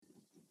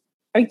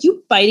Are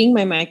you biting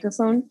my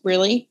microphone?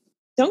 Really?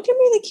 Don't give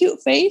me the cute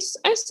face.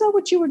 I saw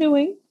what you were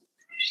doing.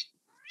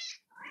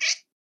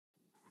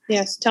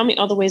 Yes, tell me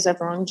all the ways I've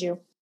wronged you.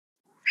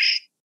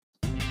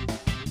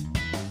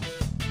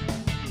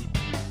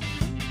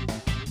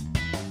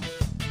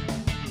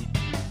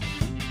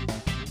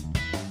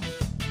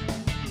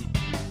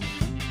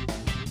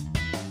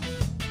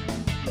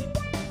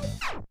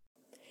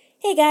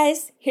 Hey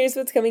guys, here's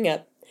what's coming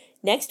up.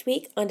 Next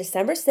week, on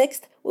December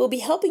 6th, we'll be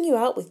helping you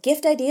out with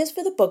gift ideas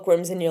for the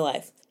bookworms in your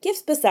life.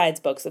 Gifts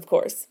besides books, of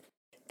course.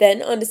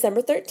 Then, on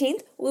December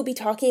 13th, we'll be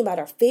talking about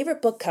our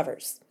favorite book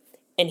covers.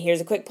 And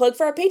here's a quick plug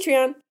for our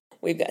Patreon.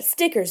 We've got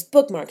stickers,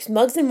 bookmarks,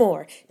 mugs, and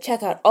more.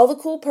 Check out all the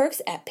cool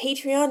perks at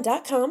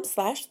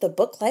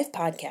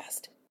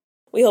patreon.com/thebooklifepodcast.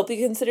 We hope you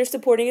consider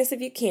supporting us if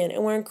you can,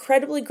 and we're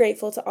incredibly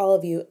grateful to all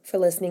of you for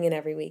listening in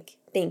every week.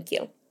 Thank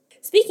you.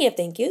 Speaking of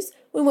thank yous,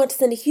 we want to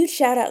send a huge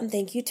shout out and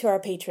thank you to our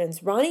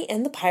patrons, Ronnie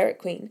and the Pirate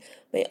Queen.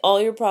 May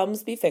all your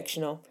problems be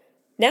fictional.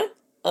 Now,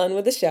 on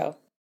with the show.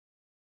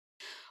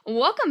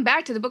 Welcome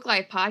back to the Book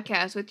Life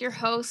Podcast with your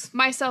hosts,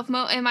 myself,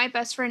 Mo, and my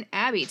best friend,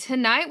 Abby.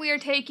 Tonight, we are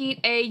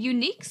taking a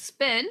unique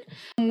spin.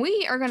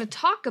 We are going to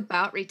talk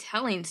about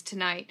retellings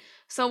tonight.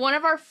 So one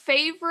of our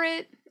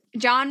favorite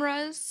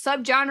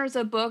subgenres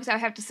of books, I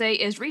have to say,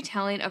 is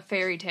retelling of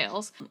fairy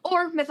tales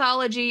or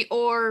mythology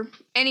or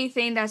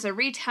anything that's a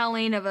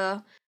retelling of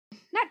a,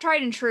 not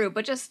tried and true,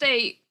 but just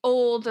a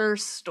older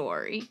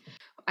story.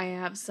 I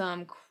have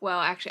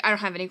actually, I don't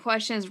have any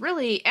questions.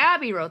 Really,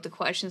 Abby wrote the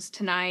questions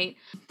tonight.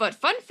 But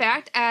fun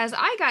fact, as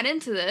I got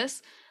into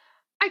this,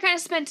 I kind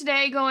of spent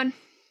today going,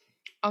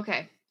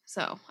 okay,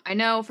 so I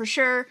know for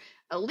sure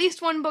at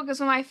least one book is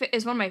one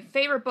of my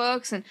favorite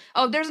books, and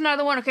oh, there's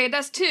another one. Okay,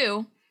 that's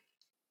two.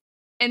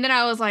 And then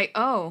I was like,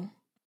 oh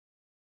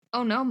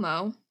no,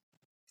 Mo,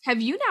 have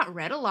you not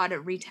read a lot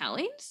of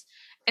retellings?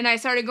 And I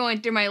started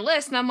going through my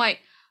list, and I'm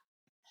like,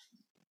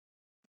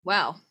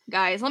 well,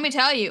 guys, let me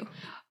tell you,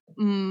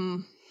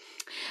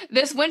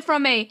 this went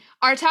from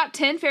our top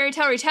 10 fairy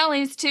tale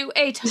retellings to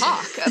a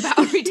talk about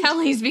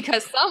retellings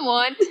because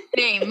someone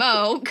named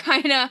Mo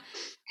kind of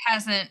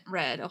hasn't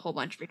read a whole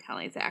bunch of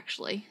retellings,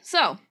 actually.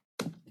 So,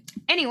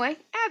 anyway,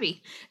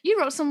 Abby, you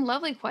wrote some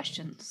lovely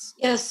questions.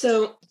 Yeah,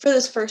 so for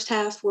this first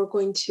half, we're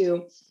going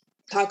to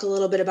talk a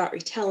little bit about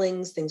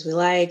retellings, things we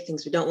like,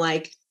 things we don't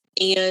like,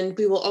 and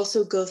we will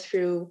also go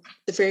through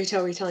the fairy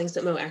tale retellings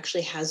that Mo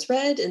actually has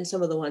read and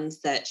some of the ones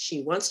that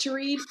she wants to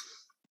read.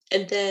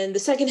 And then the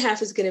second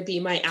half is going to be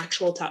my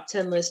actual top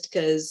 10 list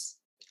because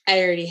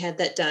I already had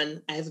that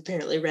done. I've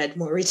apparently read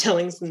more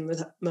retellings than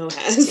Mo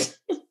has.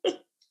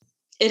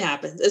 It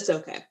happens. It's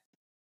okay.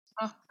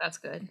 Oh, that's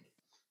good.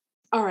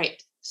 All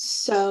right.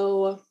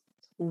 So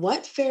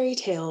what fairy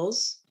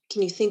tales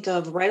can you think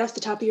of right off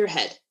the top of your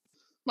head?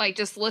 Like,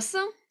 just list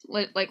them?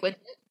 Like what?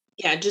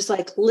 Yeah, just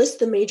like list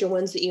the major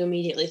ones that you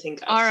immediately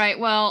think of. All right,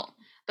 well,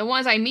 the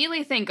ones I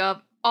immediately think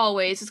of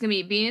always is going to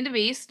be Beauty and the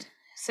Beast,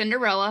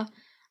 Cinderella,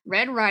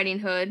 Red Riding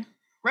Hood,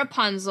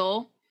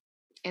 Rapunzel,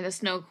 and the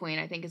Snow Queen,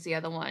 I think is the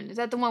other one. Is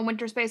that the one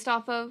Winter's based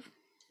off of?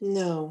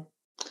 No.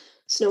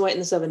 Snow White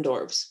and the Seven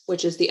Dwarfs,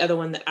 which is the other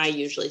one that I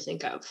usually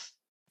think of.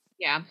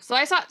 Yeah, so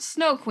I saw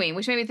Snow Queen,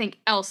 which made me think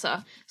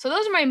Elsa. So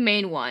those are my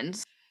main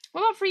ones.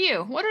 What about for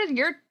you? What are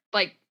your,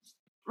 right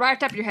off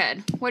the top of your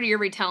head, what are your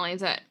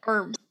retellings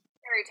or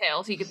fairy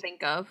tales you could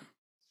think of?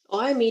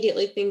 Well, I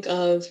immediately think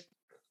of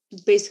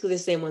basically the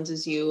same ones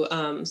as you.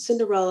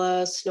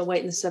 Cinderella, Snow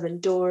White and the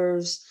Seven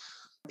Dwarfs,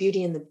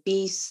 Beauty and the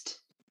Beast.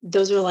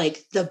 Those are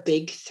like the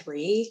big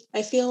three,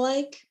 I feel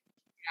like.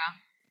 Yeah,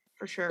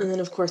 for sure. And then,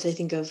 of course, I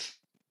think of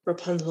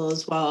Rapunzel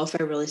as well, if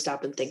I really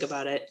stop and think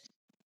about it.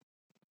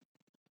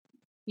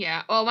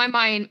 Yeah, well, my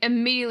mind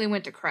immediately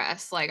went to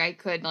Cress. Like, I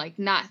could,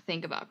 not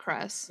think about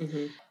Cress.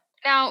 Mm-hmm.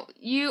 Now,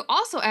 you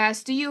also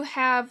asked, do you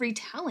have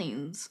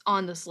retellings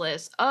on this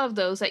list of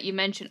those that you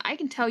mentioned? I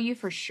can tell you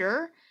for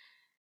sure.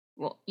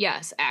 Well,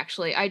 yes,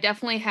 actually. I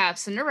definitely have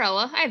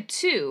Cinderella. I have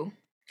two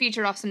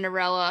featured off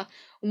Cinderella.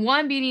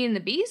 One, Beauty and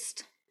the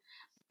Beast.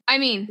 I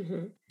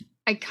mean,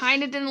 I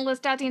kind of didn't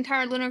list out the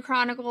entire Lunar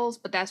Chronicles,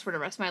 but that's where the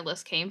rest of my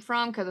list came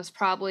from, because it's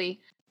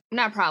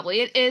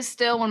it is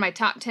still one of my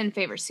top 10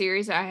 favorite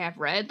series that I have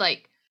read.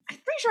 Like, I'm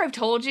pretty sure I've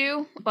told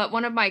you, but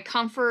one of my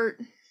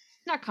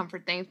not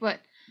comfort things, but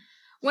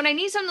when I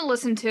need something to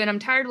listen to and I'm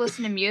tired of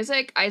listening to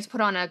music, I just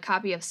put on a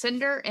copy of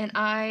Cinder, and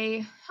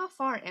how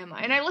far am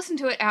I? And I listen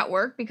to it at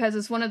work because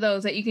it's one of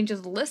those that you can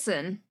just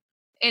listen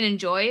and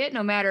enjoy it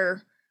no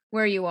matter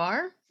where you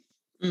are.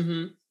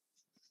 Mm-hmm.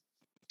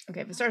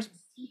 Okay, if it starts,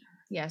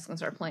 yeah, it's gonna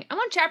start playing. I'm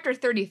on chapter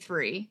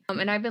 33,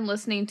 and I've been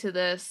listening to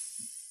this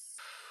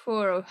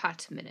for a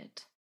hot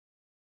minute.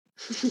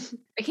 I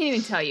can't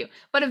even tell you.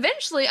 But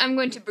eventually, I'm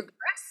going to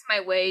progress my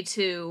way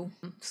to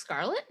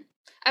Scarlet.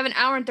 I have an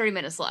hour and 30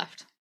 minutes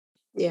left.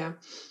 Yeah.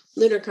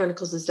 Lunar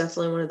Chronicles is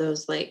definitely one of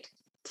those,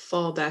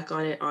 fall back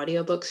on it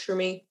audiobooks for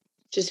me,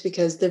 just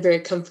because they're very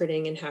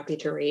comforting and happy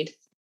to read.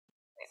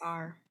 They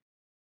are.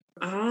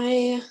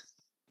 I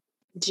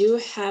do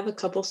have a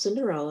couple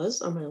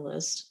Cinderellas on my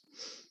list.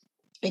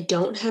 I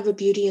don't have a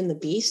Beauty and the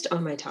Beast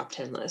on my top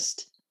 10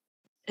 list.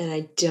 and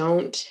I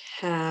don't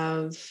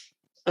have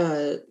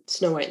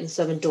Snow White and the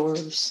Seven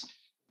Dwarfs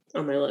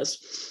on my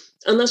list,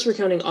 unless we're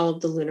counting all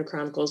of the Lunar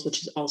Chronicles,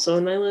 which is also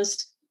on my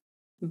list.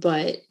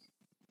 But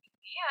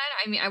yeah,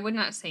 I mean, I would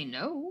not say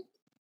no.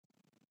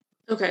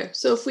 Okay,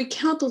 so if we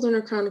count the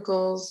Lunar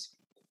Chronicles,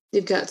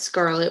 you've got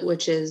Scarlet,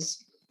 which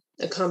is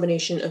a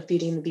combination of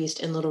Beauty and the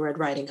Beast and Little Red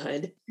Riding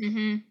Hood.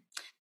 Mm-hmm.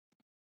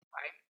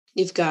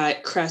 You've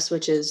got Cress,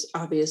 which is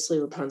obviously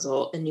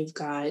Rapunzel, and you've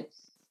got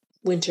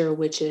Winter,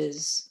 which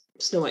is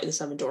Snow White and the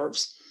Seven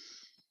Dwarfs.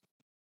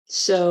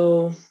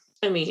 So,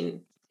 I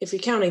mean, if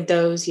you're counting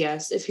those,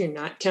 yes. If you're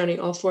not counting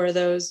all four of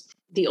those,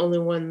 the only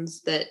ones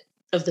that,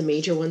 of the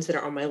major ones that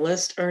are on my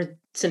list, are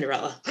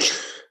Cinderella.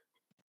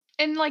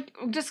 And, like,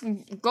 just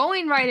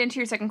going right into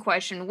your second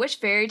question, which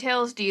fairy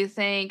tales do you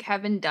think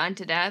have been done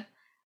to death?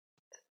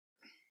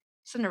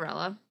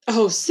 Cinderella.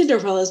 Oh,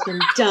 Cinderella's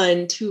been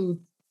done to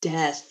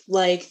death.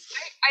 Like,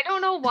 I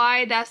don't know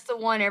why that's the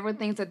one everyone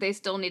thinks that they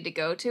still need to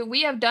go to.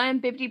 We have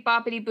done Bippity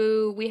Boppity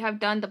Boo. We have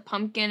done the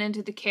pumpkin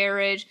into the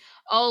carriage.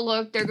 Oh,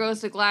 look, there goes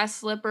the glass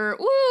slipper.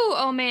 Woo!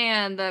 Oh,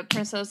 man, the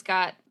princess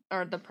got,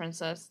 or the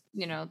princess,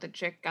 you know, the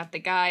chick got the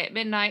guy at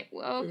midnight.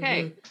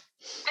 Okay.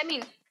 Mm-hmm. I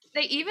mean,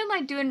 they even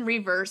like doing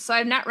reverse. So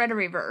I've not read a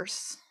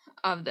reverse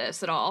of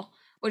this at all,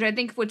 which I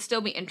think would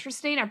still be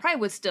interesting. I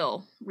probably would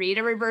still read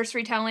a reverse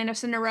retelling of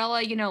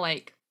Cinderella, you know,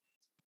 like.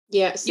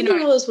 Yeah,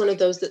 Cinderella is one of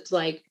those that's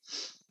like,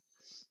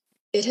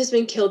 it has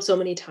been killed so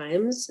many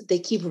times, they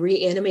keep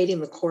reanimating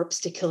the corpse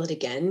to kill it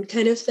again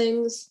kind of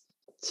things.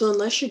 So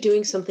unless you're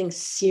doing something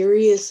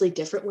seriously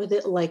different with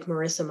it, like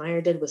Marissa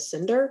Meyer did with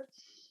Cinder,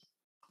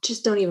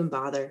 just don't even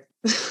bother.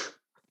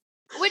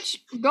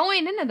 Which,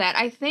 going into that,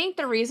 I think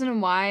the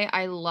reason why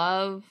I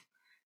love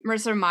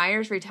Marissa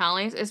Meyer's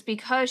retellings is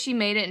because she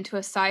made it into a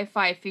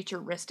sci-fi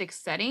futuristic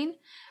setting.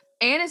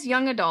 And as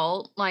young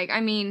adult, like, I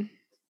mean,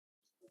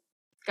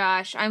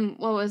 gosh,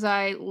 was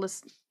I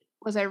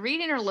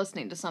reading or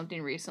listening to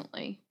something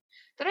recently?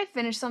 Did I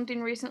finish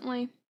something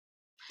recently?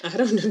 I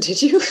don't know,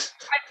 did you? I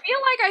feel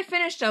like I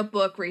finished a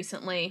book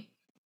recently,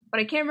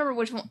 but I can't remember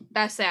which one.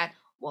 That's sad.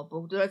 What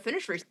book did I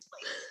finish recently?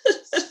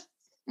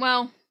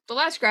 Well, The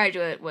Last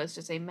Graduate was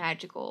just a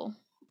magical,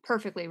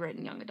 perfectly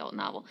written young adult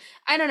novel.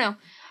 I don't know.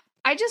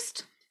 I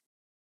just,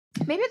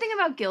 maybe I think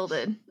about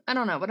Gilded. I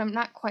don't know, but I'm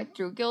not quite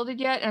through Gilded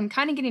yet. And I'm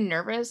kind of getting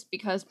nervous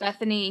because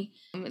Bethany,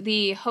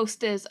 the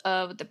hostess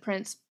of the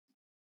Prince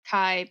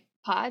Kai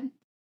pod.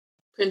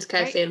 Prince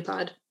Kai fan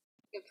pod.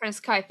 The Prince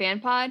Kai fan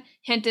pod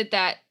hinted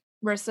that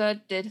Marissa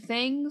did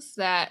things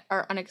that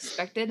are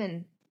unexpected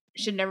and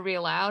should never be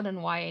allowed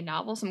in YA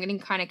novels. So I'm getting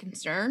kind of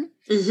concerned.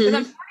 Because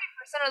I'm 40%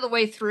 of the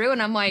way through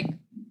and I'm like,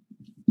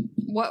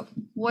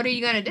 what are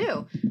you gonna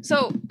do?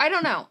 So I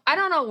don't know. I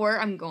don't know where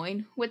I'm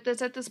going with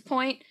this at this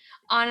point,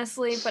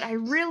 honestly, but I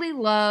really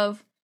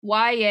love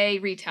YA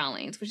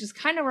retellings, which is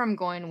kind of where I'm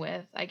going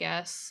with, I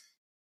guess.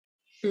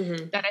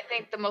 That I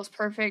think the most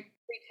perfect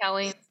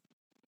retellings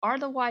are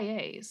the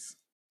YAs.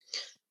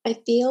 I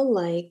feel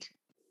like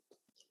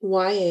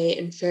YA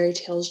and fairy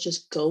tales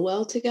just go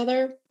well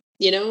together,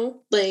 you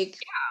know? Like,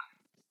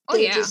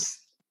 they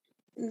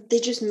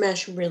just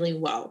mesh really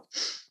well.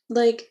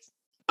 Like,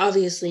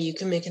 obviously you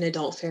can make an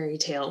adult fairy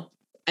tale.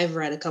 I've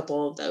read a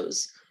couple of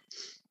those.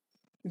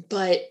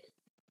 But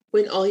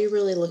when all you're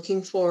really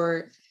looking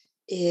for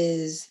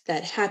is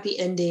that happy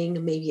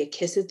ending, maybe a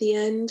kiss at the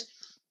end,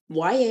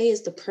 YA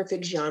is the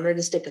perfect genre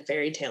to stick a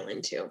fairy tale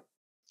into.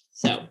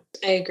 So,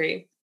 I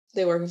agree.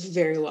 They work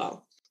very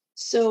well.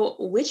 So,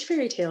 which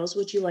fairy tales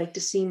would you like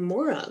to see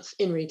more of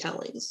in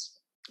retellings?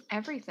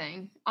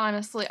 Everything.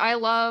 Honestly, I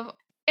love,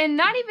 and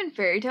not even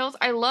fairy tales,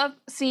 I love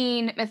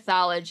seeing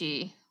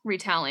mythology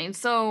retelling.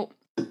 So,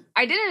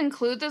 I didn't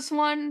include this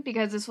one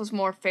because this was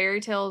more fairy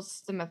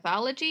tales than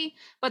mythology,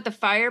 but The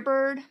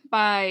Firebird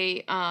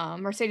by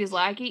Mercedes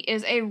Lackey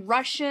is a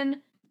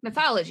Russian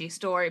mythology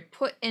story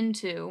put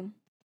into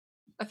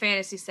a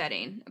fantasy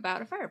setting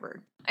about a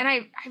firebird. And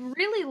I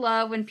really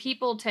love when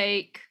people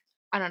take,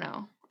 I don't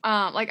know,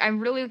 like I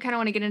really kind of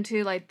want to get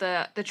into like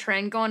the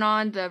trend going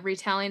on, the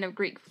retelling of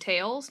Greek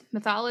tales,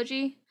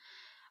 mythology.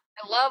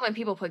 I love when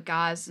people put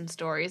gods in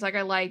stories. Like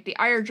I like the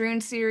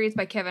Iredrune series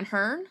by Kevin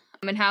Hearn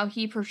and how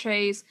he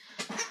portrays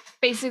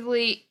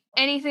basically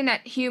anything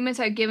that humans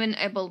have given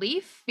a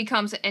belief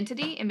becomes an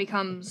entity and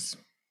becomes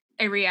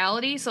a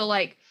reality. So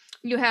like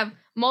you have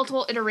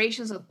multiple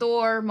iterations of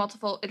Thor,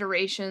 multiple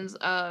iterations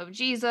of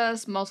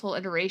Jesus, multiple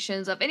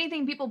iterations of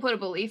anything people put a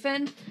belief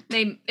in,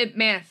 it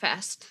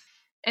manifests.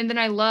 And then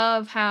I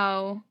love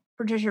how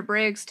Patricia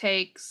Briggs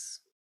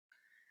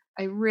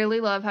I really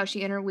love how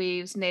she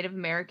interweaves Native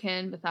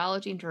American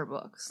mythology into her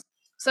books.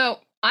 So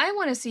I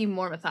want to see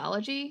more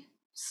mythology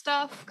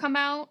stuff come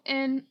out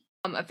in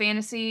a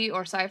fantasy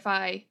or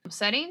sci-fi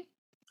setting.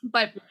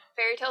 But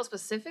fairy tale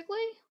specifically?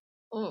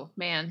 Oh,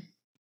 man.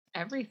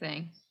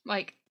 Everything.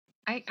 Like,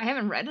 I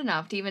haven't read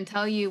enough to even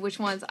tell you which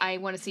ones I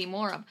want to see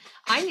more of.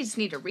 I just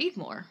need to read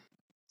more.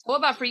 What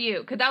about for you?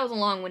 Because that was a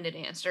long-winded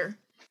answer.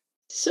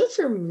 So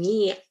for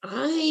me,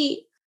 I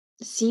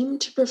seem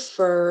to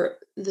prefer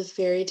the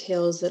fairy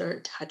tales that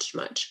aren't touched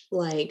much.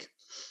 Like,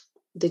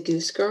 The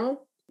Goose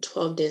Girl,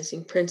 12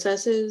 Dancing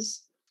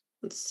Princesses.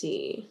 Let's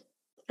see.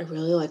 I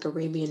really like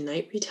Arabian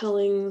Night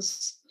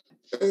retellings.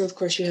 And of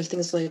course, you have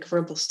things like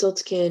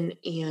Rumpelstiltskin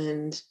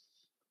and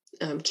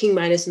King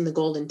Midas and the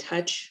Golden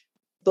Touch.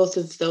 Both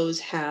of those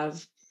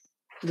have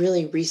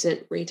really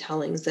recent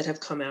retellings that have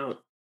come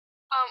out.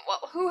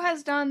 Well, who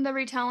has done the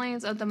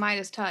retellings of the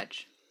Midas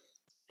Touch?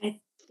 I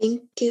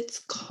think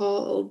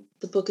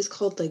the book is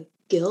called The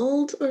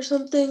Guild or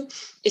something.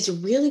 It's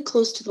really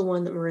close to the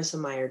one that Marissa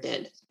Meyer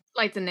did.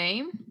 Like the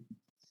name?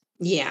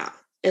 Yeah.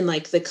 And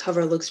like the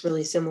cover looks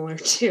really similar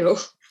too.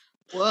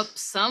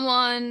 Whoops,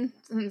 someone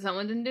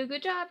didn't do a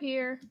good job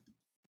here.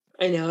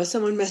 I know,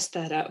 someone messed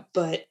that up,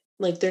 but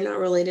like they're not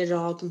related at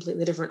all,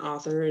 completely different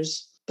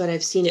authors, but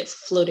I've seen it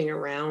floating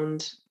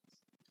around.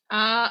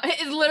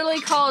 It's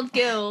literally called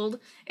Guild,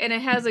 and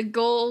it has a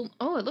gold.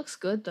 Oh, it looks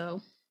good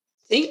though.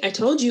 See, I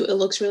told you it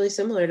looks really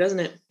similar, doesn't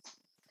it?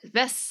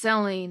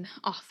 Best-selling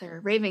author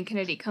Raven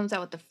Kennedy comes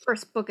out with the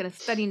first book in a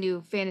steady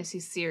new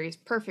fantasy series,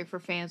 perfect for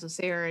fans of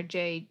Sarah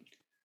J.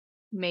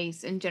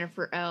 Mace and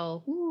Jennifer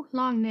L. Ooh,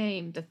 long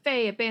name. The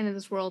Fae abandoned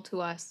this world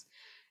to us,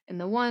 and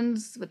the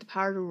ones with the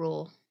power to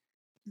rule.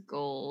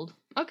 Gold.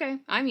 Okay,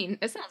 I mean,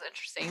 it sounds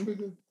interesting.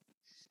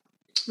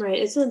 Mm-hmm. Right,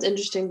 it sounds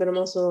interesting, but I'm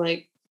also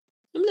like,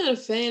 I'm not a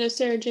fan of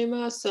Sarah J.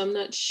 Maas, so I'm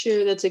not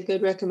sure that's a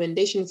good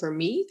recommendation for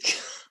me.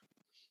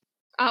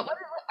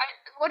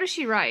 What does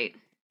she write?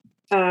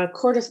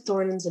 Court of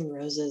Thorns and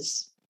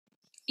Roses.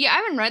 Yeah, I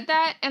haven't read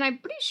that, and I'm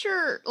pretty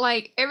sure,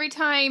 like, every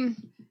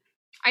time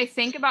I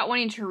think about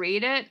wanting to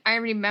read it, I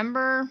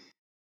remember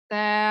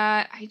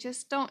that I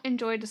just don't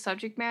enjoy the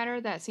subject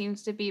matter that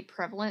seems to be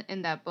prevalent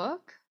in that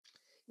book.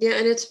 Yeah,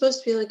 and it's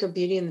supposed to be like a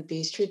Beauty and the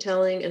Beast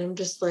retelling, and I'm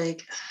just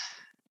like,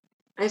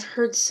 I've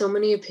heard so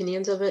many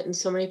opinions of it, and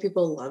so many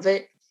people love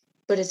it,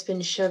 but it's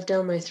been shoved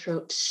down my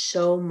throat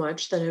so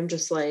much that I'm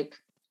just like,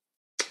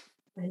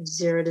 I have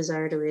zero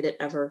desire to read it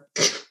ever.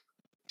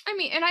 I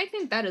mean, and I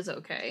think that is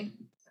okay.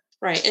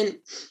 Right, and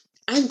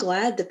I'm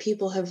glad that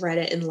people have read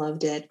it and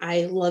loved it.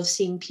 I love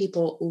seeing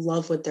people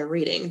love what they're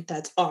reading.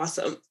 That's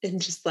awesome.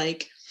 And just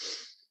like,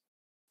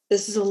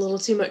 this is a little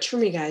too much for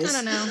me, guys.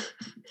 I don't know.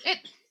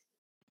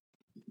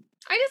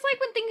 I just like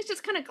when things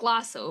just kind of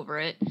gloss over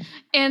it.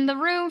 And the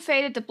room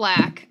faded to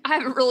black. I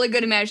have a really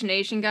good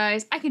imagination,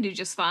 guys. I can do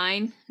just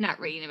fine not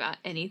reading about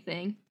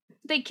anything.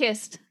 They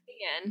kissed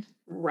again.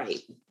 Right.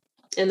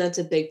 And that's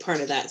a big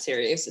part of that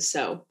series.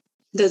 So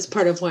that's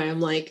part of why I'm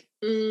like,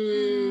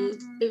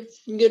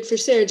 if good for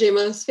Sarah J.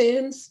 Maas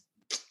fans.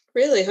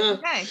 Really, huh?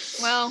 Okay.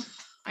 Well,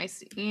 I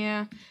see.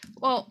 Yeah.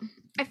 Well,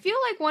 I feel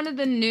like one of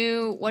the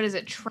new,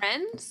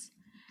 trends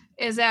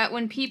is that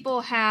when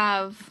people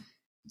have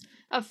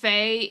a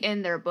fae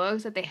in their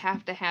books that they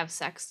have to have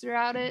sex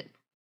throughout it.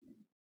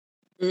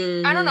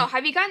 I don't know.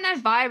 Have you gotten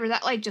that vibe, or is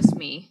that like just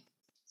me?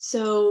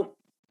 So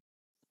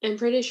I'm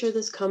pretty sure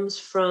this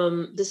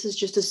is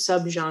just a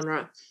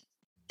subgenre.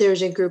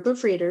 There's a group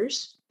of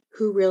readers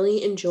who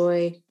really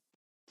enjoy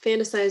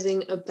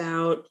fantasizing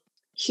about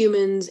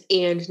humans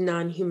and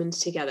non-humans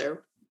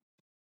together.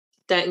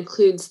 That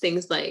includes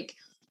things like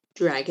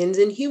dragons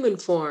in human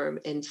form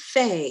and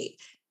fae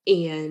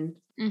and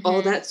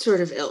all that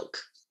sort of ilk.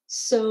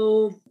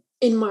 So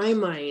in my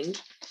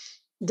mind,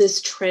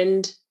 this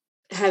trend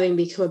having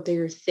become a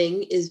bigger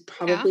thing is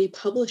probably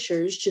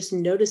publishers just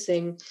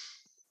noticing,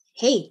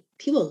 hey,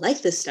 people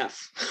like this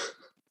stuff.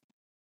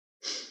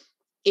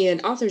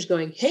 And authors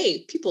going,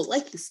 hey, people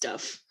like this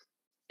stuff.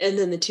 And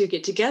then the two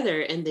get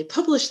together and they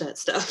publish that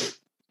stuff.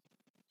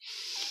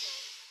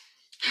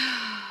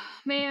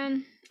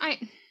 Man,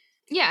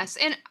 yes,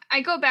 and I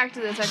go back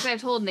to this, actually I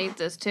told Nate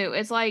this too.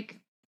 It's like,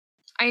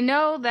 I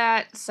know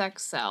that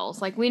sex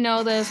sells. Like, we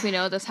know this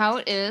how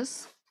it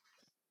is.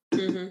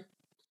 Mm-hmm.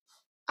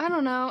 I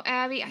don't know,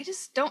 Abby, I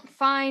just don't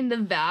find the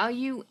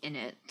value in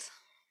it.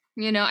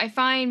 You know, I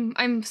find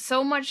I'm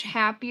so much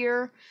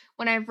happier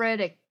when I've read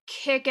a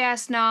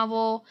kick-ass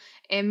novel,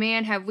 and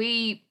man, have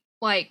we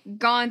like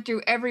gone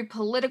through every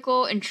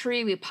political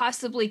intrigue we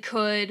possibly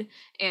could,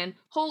 and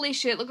holy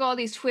shit, look at all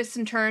these twists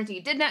and turns, and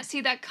you did not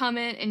see that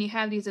coming, and you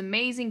have these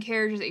amazing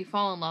characters that you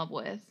fall in love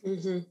with.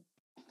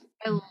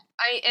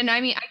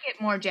 I get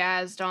more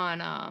jazzed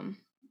on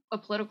a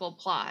political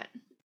plot,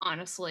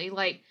 honestly.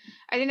 Like,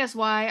 I think that's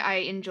why I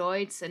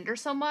enjoyed Cinder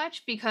so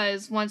much,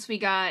 because once you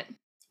got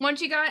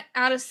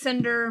out of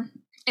Cinder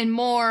and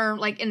more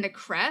like into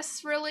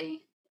Cress,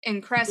 really,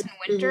 and Cress and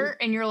Winter,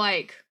 and you're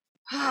like,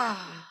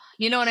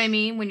 you know what I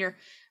mean? When you're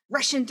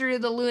rushing through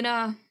the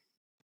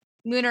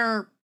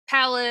lunar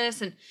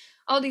palace and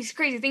all these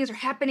crazy things are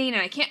happening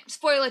and I can't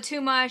spoil it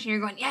too much, and you're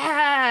going,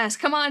 yes,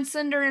 come on,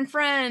 Cinder and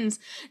friends.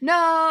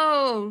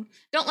 No,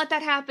 don't let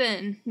that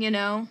happen, you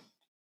know?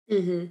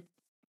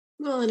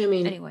 Well, and I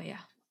mean, anyway,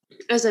 yeah.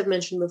 As I've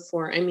mentioned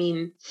before, I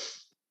mean,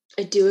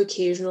 I do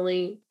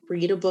occasionally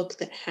read a book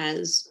that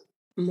has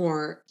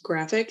more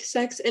graphic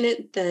sex in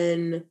it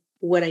than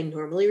what I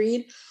normally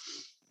read.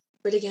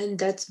 But again,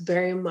 that's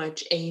very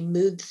much a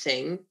mood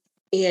thing,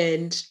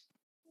 and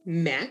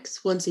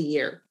max once a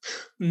year.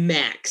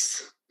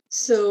 Max.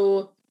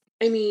 So,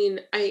 I mean,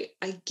 I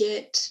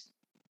get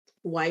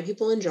why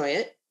people enjoy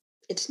it.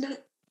 It's not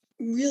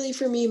really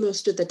for me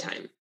most of the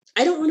time.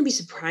 I don't want to be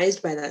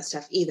surprised by that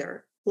stuff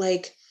either.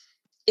 Like,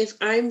 if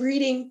I'm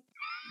reading...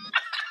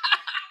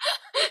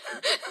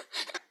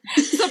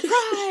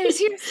 Surprise!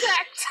 You're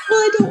sect! Well,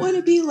 I don't want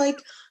to be like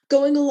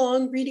going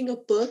along reading a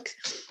book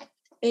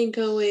and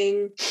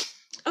going,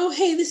 oh,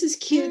 hey, this is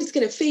cute. It's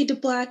going to fade to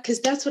black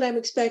because that's what I'm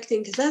expecting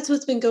because that's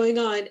what's been going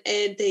on.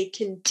 And they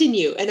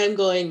continue. And I'm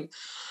going,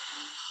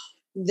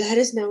 that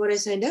is not what I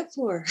signed up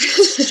for.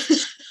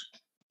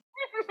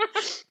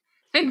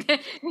 and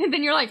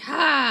then you're like,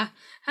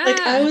 Like,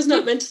 I was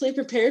not mentally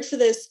prepared for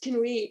this. Can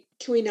we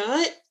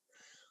not?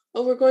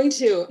 Oh, we're going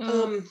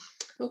to.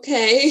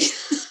 Okay.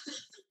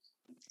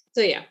 So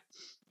yeah,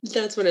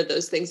 that's one of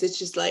those things. It's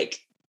just like,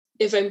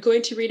 if I'm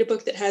going to read a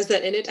book that has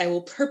that in it, I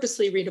will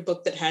purposely read a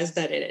book that has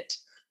that in it.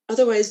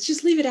 Otherwise,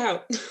 just leave it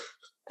out.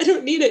 I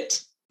don't need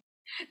it.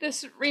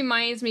 This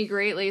reminds me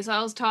greatly. So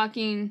I was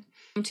talking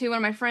to one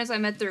of my friends I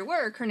met through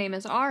work. Her name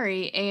is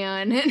Ari,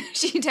 and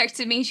she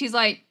texted me. She's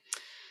like,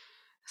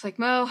 "It's like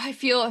Mo, I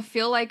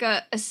feel like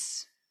a."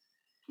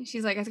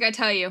 She's like, "I gotta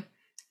tell you,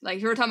 like,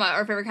 if we were talking about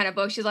our favorite kind of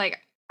book." She's like,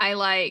 "I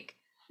like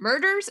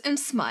murders and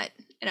smut,"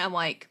 and I'm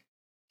like,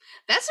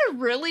 "That's a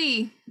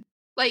really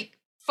like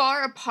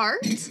far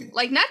apart,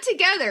 like not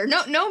together.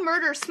 No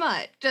murder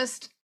smut.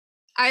 Just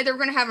either we're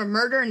gonna have a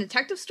murder and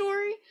detective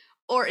story,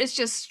 or it's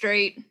just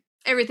straight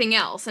everything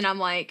else." And I'm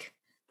like,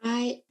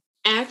 I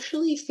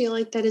actually feel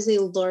like that is a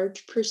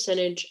large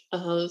percentage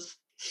of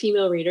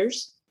female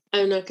readers.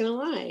 I'm not gonna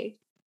lie.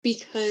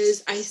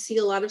 Because I see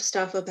a lot of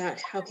stuff about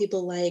how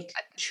people like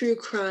true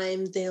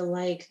crime, they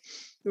like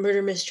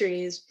murder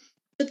mysteries,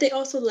 but they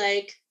also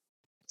like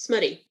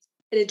smutty.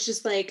 And it's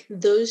just like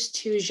those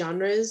two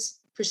genres,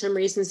 for some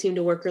reason, seem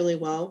to work really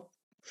well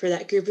for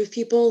that group of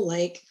people.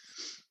 Like,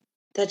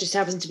 that just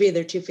happens to be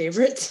their two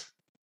favorites.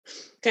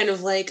 Kind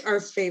of like our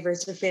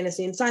favorites of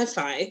fantasy and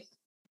sci-fi.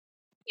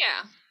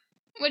 yeah.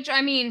 Which,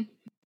 I mean,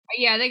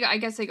 yeah, I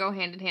guess they go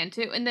hand in hand,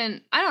 too. And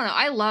then, I don't know,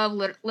 I love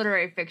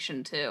literary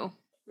fiction, too.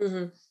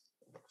 Mm-hmm.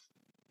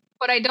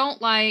 But I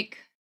don't like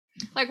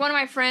one of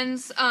my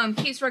friends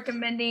keeps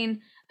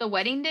recommending The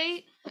Wedding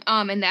Date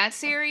in that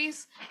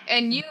series,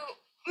 and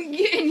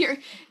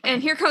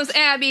and here comes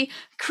Abby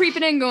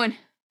creeping in going,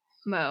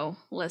 Mo,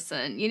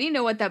 listen, you need to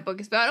know what that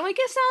book is about. I'm like,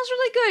 it sounds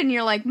really good. And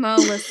you're like, Mo,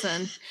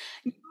 listen,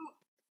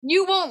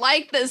 you won't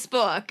like this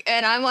book.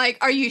 And I'm like,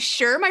 are you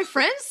sure? My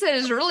friend said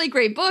it's a really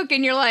great book.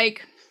 And you're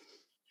like,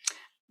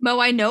 Mo,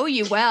 I know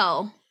you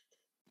well.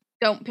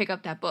 Don't pick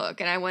up that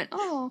book. And I went,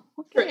 oh,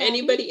 okay. For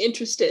anybody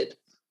interested,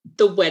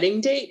 The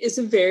Wedding Date is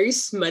a very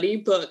smutty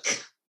book.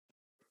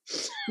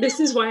 This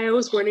is why I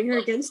was warning her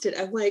against it.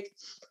 I'm like,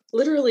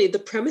 literally, the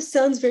premise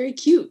sounds very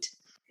cute.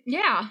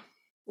 Yeah.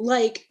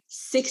 Like,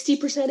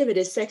 60% of it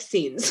is sex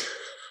scenes.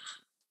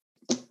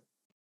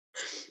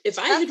 If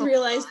I had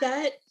realized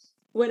that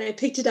when I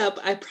picked it up,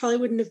 I probably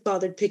wouldn't have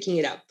bothered picking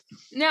it up.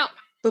 No.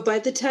 But by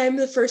the time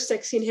the first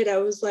sex scene hit, I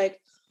was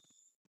like,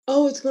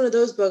 oh, it's one of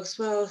those books.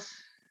 Well,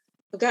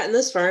 I've gotten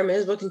this far. I may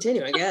as well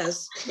continue, I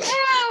guess. We're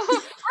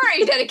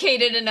already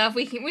dedicated enough.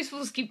 We're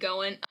supposed to keep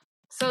going.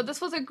 So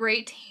this was a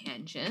great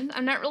tangent.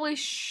 I'm not really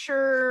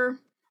sure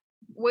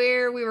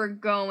where we were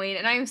going,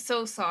 and I'm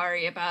so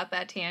sorry about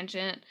that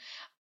tangent.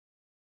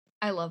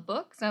 I love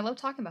books, and I love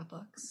talking about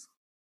books.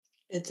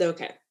 It's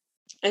okay.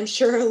 I'm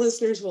sure our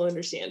listeners will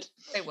understand.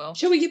 They will.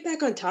 Shall we get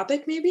back on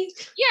topic, maybe?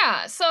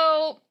 Yeah,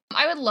 so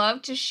I would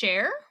love to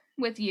share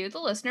with you, the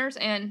listeners,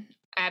 and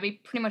Abby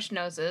pretty much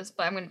knows this,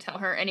 but I'm going to tell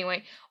her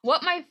anyway,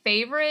 what my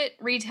favorite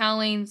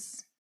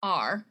retellings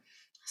are.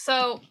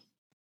 So,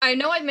 I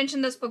know I've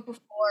mentioned this book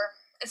before.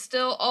 It's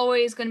still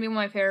always going to be one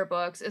of my favorite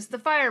books. It's The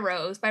Fire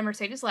Rose by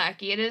Mercedes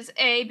Lackey. It is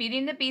a Beauty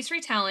and the Beast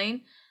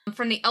retelling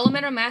from the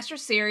Elemental Master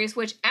series,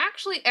 which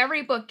actually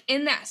every book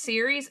in that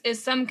series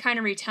is some kind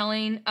of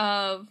retelling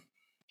of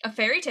a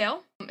fairy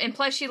tale. And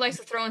plus she likes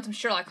to throw in some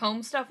Sherlock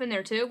Holmes stuff in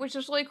there too, which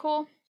is really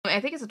cool. I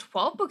think it's a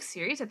 12-book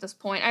series at this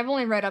point. I've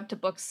only read up to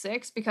book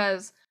 6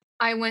 because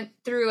I went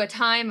through a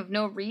time of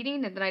no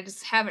reading, and then I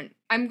just haven't.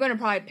 I'm going to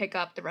probably pick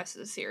up the rest of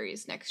the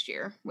series next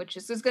year, which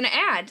is going to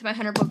add to my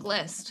 100-book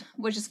list,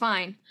 which is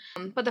fine.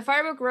 But the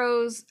Firebook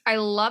Rose, I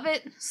love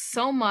it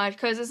so much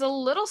because it's a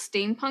little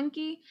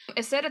steampunky.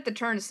 It's set at the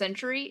turn of the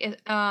century,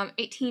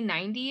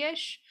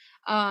 1890-ish,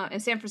 in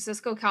San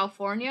Francisco,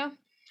 California.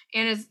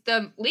 And it's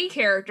the lead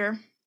character,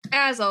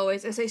 as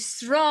always, is a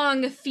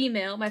strong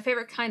female, my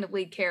favorite kind of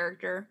lead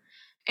character.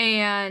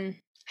 And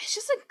it's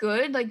just a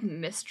good,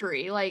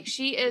 mystery.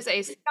 She is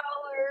a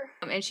scholar,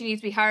 and she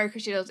needs to be hired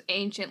because she knows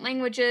ancient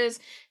languages.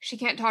 She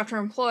can't talk to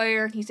her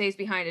employer. He stays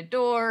behind a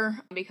door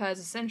because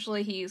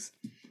essentially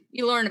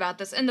you learn about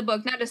this in the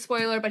book, not a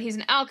spoiler, but he's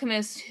an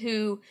alchemist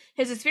who,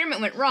 his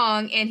experiment went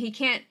wrong, and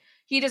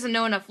he doesn't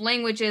know enough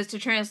languages to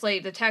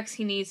translate the text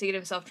he needs to get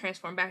himself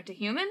transformed back to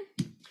human.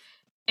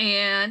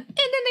 And then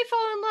they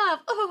fall in love.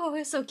 Oh,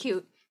 it's so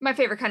cute. My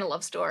favorite kind of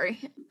love story.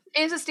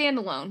 And it's a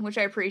standalone, which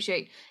I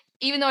appreciate.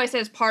 Even though I said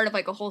it's part of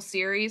a whole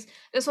series,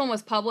 this one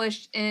was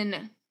published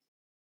in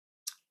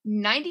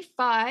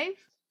 95,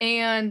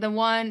 and the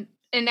one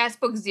and that's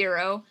book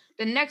 0.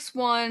 The next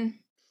one,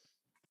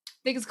 I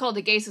think it's called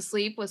The Gates of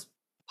Sleep, was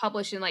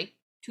published in like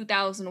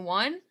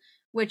 2001,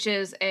 which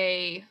is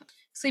a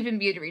Sleeping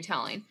Beauty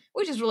retelling,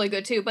 which is really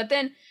good too. But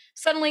then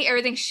suddenly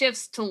everything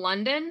shifts to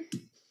London,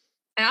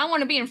 and I don't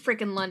want to be in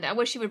freaking London. I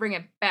wish he would bring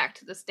it back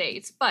to the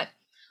States, but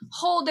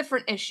whole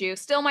different issue.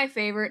 Still my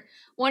favorite.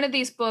 One of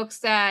these books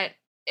that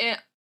I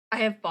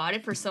have bought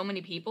it for so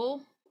many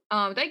people.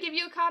 Did I give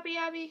you a copy,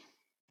 Abby?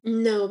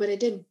 No, but I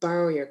did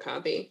borrow your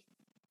copy.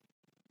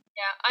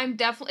 Yeah,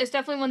 it's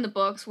definitely one of the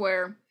books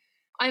where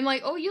I'm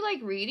like, oh, you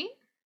like reading?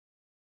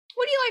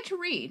 What do you like to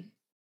read?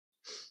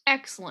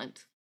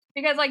 Excellent.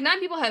 Because like many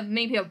people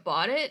have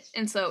bought it,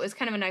 and so it's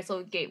kind of a nice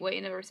little gateway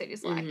into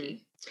Mercedes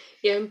Lackey.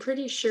 Yeah, I'm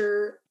pretty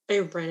sure I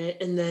read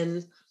it and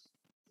then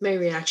my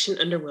reaction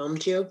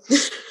underwhelmed you.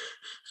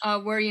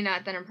 Were you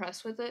not that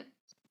impressed with it?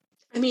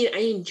 I mean, I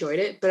enjoyed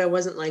it, but I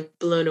wasn't like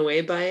blown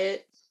away by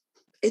it.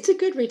 It's a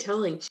good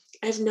retelling.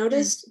 I've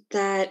noticed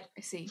that,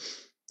 I see.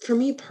 For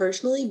me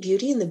personally,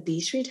 Beauty and the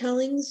Beast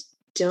retellings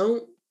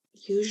don't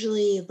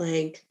usually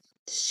like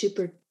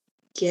super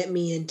get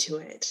me into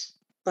it.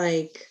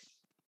 Like,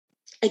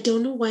 I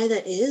don't know why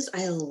that is.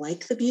 I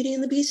like the Beauty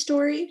and the Beast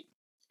story,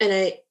 and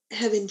I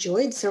have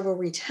enjoyed several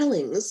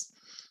retellings,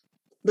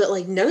 but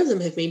like none of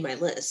them have made my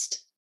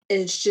list.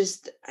 And it's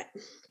just,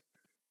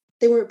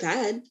 they weren't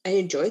bad. I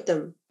enjoyed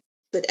them,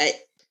 but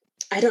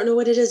I don't know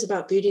what it is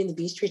about Beauty and the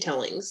Beast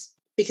retellings,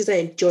 because I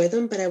enjoy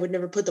them, but I would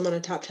never put them on a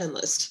top 10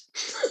 list.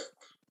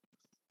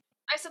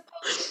 I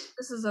suppose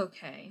this is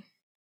okay.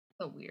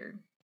 So weird.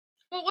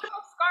 Well, what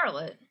about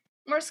Scarlet?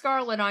 Where's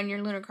Scarlet on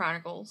your Lunar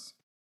Chronicles?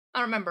 I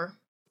don't remember.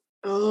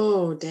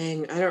 Oh,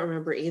 dang. I don't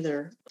remember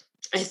either.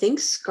 I think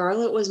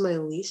Scarlet was my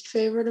least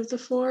favorite of the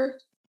 4.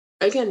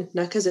 Again,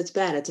 not because it's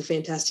bad. It's a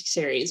fantastic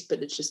series,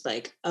 but it's just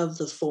like, of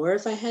the 4,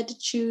 if I had to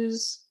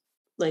choose,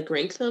 like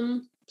rank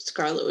them,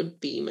 Scarlet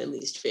would be my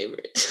least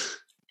favorite.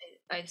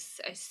 I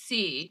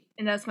see.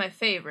 And that's my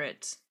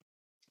favorite.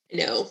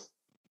 No.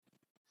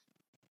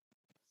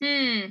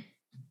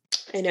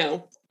 I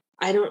know.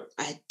 I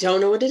don't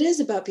know what it is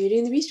about Beauty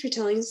and the Beast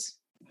retellings.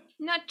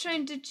 Not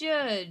trying to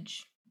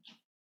judge.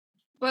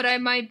 But I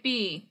might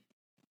be.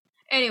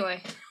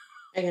 Anyway.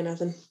 I got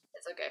nothing.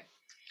 It's okay.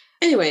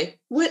 Anyway,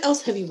 what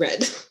else have you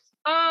read?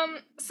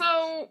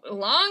 So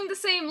along the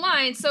same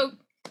line, so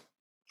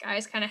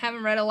guys kind of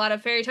haven't read a lot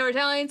of fairy tale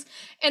retellings,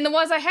 and the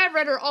ones I have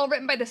read are all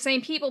written by the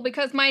same people,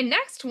 because my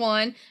next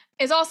one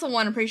is also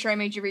one I'm pretty sure I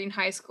made you read in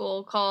high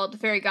school, called The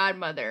Fairy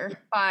Godmother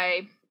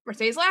by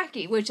Mercedes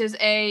Lackey, which is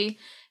a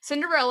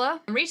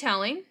Cinderella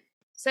retelling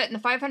set in the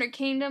 500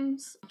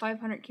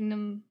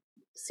 Kingdom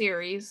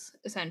series,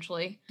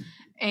 essentially.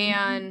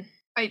 And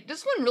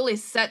this one really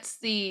sets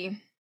the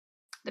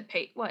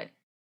what?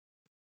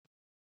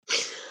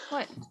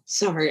 What?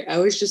 Sorry, I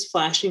was just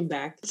flashing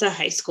back to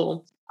high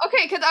school.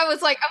 Okay, because I'm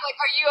like,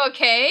 are you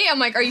okay? I'm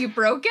like, are you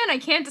broken? I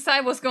can't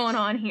decide what's going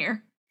on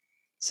here.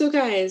 So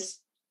guys,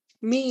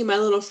 me, my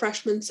little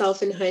freshman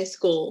self in high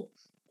school,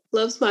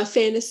 loves my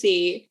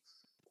fantasy,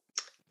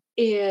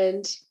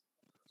 and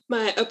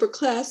my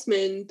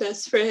upperclassman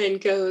best friend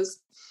goes,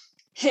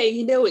 hey,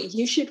 you know what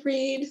you should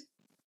read?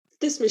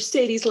 This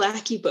Mercedes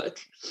Lackey book.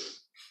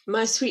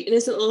 My sweet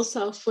innocent little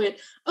self went,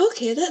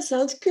 okay, that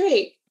sounds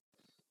great.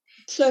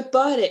 So I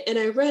bought it and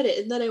I read it,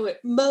 and then I went,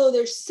 Mo,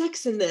 there's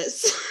sex in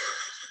this.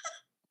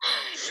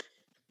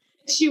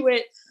 She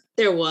went,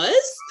 there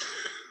was?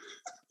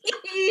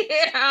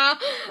 Yeah.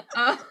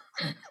 I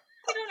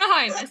don't know how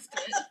I missed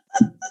it.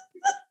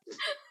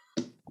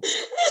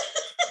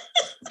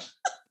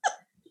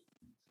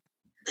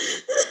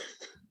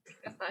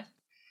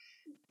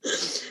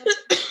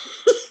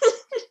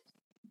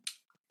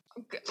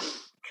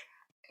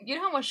 You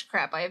know how much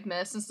crap I have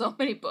missed in so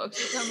many books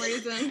for some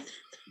reason.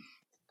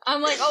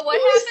 I'm like, oh, what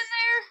happened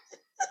there?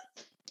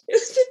 It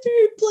was a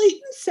very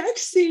blatant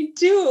sex scene,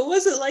 too. It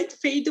wasn't like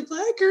Fade to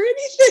Black or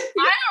anything.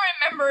 I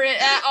don't remember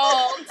it at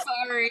all. I'm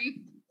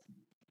sorry.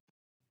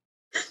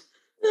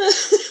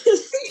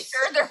 Pretty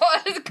sure there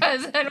was,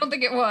 because I don't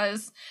think it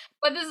was.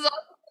 But this is also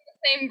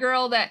the same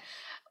girl that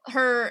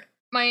one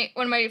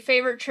of my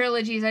favorite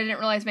trilogies, I didn't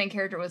realize main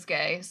character was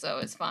gay, so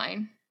it's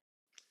fine.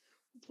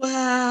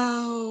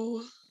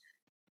 Wow.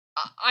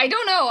 I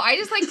don't know. I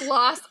just like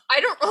lost. I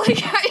don't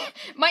really.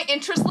 My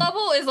interest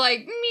level is like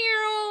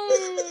meow.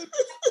 Like,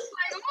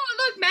 oh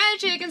look,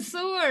 magic and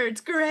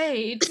swords,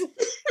 great.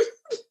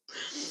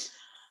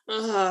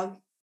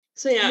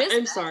 So yeah,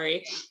 I'm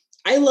sorry.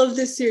 I love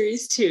this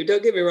series too.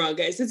 Don't get me wrong,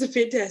 guys. It's a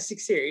fantastic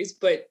series,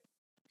 but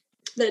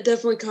that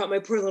definitely caught my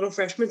poor little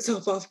freshman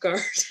self off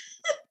guard.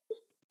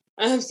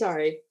 I'm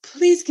sorry.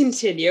 Please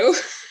continue.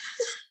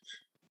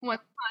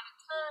 Once upon a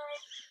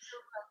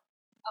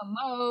time,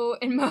 Mo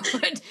and Mo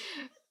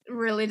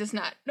really does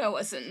not know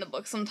what's in the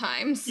book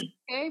sometimes.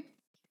 Okay?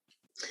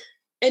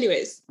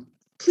 Anyways,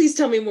 please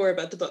tell me more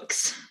about the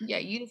books. Yeah,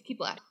 you just keep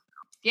laughing.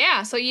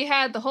 Yeah, so you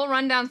had the whole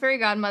rundown Fairy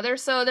Godmother.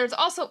 So there's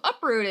also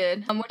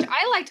Uprooted, which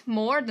I liked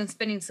more than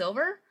Spinning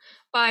Silver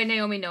by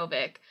Naomi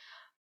Novik.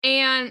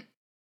 And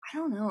I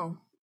don't know.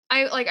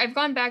 I've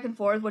gone back and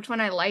forth which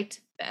one I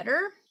liked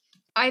better.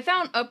 I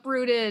found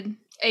Uprooted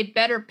a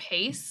better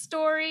pace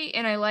story,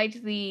 and I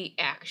liked the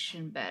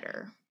action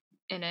better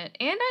in it.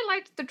 And I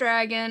liked the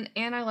dragon,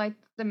 and I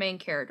liked the main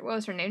character. What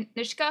was her name?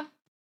 Nishka,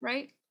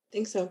 right? I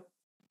think so.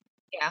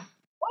 Yeah.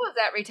 What was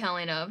that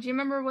retelling of? Do you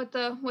remember what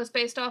was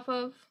based off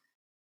of?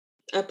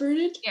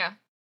 Uprooted? Yeah.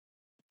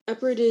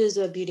 Uprooted is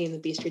a Beauty and the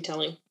Beast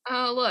retelling.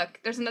 Oh, look,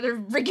 there's another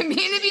freaking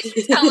Beauty and the Beast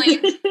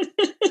retelling.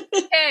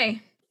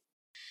 Hey.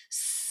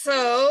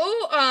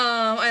 So,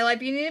 I like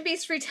Beauty and the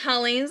Beast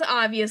retellings,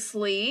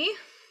 obviously.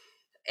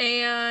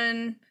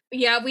 And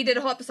yeah, we did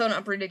a whole episode on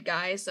Uprooted,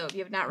 guys, so if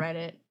you have not read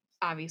it,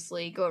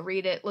 obviously go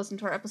read it, listen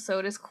to our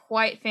episode. It's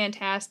quite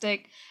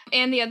fantastic.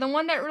 And the other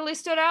one that really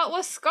stood out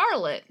was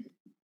Scarlet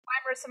by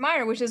Marissa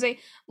Meyer, which is a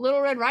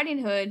Little Red Riding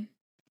Hood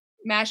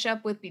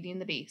mashup with Beauty and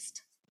the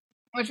Beast,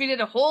 which we did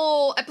a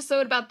whole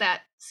episode about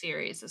that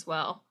series as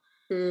well.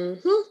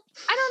 Mm-hmm.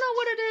 I don't know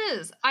what it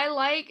is. I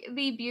like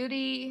the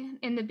Beauty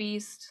and the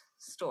Beast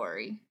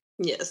story.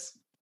 Yes.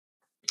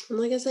 And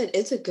like I said,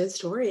 it's a good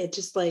story. It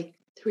just like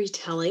the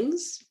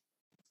retellings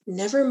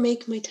never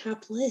make my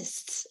top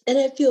lists. And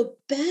I feel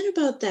bad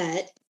about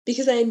that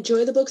because I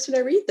enjoy the books when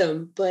I read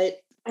them,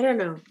 but I don't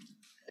know.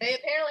 They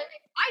apparently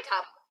make my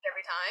top list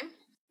every time.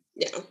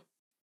 Yeah.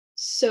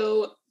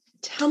 So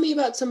tell me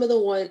about some of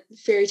the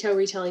fairy tale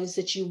retellings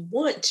that you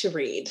want to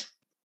read.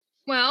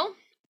 Well,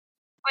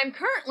 I'm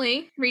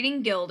currently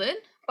reading Gilded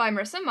by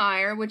Marissa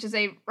Meyer, which is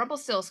a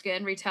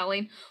Rumpelstiltskin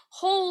retelling.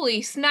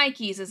 Holy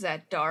snikes, is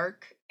that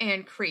dark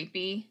and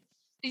creepy.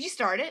 Did you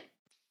start it?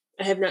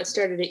 I have not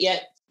started it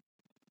yet.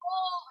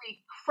 Holy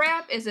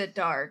crap, is it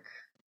dark.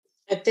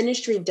 I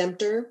finished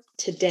Redemptor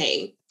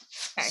today,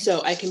 okay.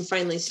 So I can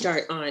finally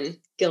start on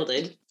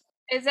Gilded.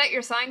 Is that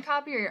your signed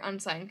copy or your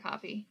unsigned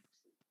copy?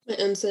 My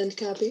unsigned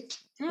copy.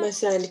 My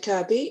signed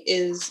copy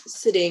is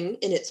sitting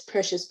in its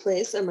precious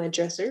place on my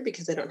dresser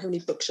because I don't have any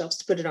bookshelves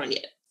to put it on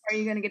yet. Are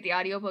you going to get the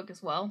audiobook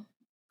as well?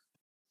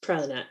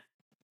 Probably not.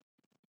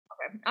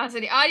 Okay.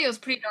 Honestly, the audio is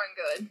pretty darn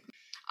good.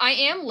 I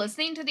am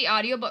listening to the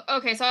audiobook.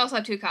 Okay, so I also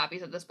have 2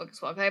 copies of this book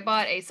as well. I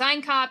bought a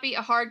signed copy,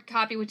 a hard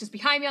copy, which is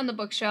behind me on the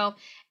bookshelf,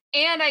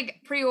 and I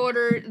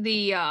pre-ordered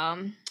the,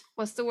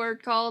 what's the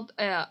word called?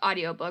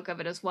 Audiobook of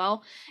it as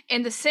well.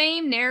 And the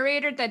same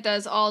narrator that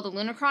does all the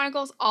Lunar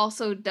Chronicles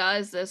also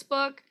does this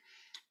book.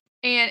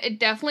 And it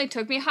definitely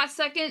took me a hot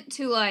second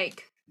to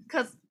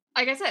because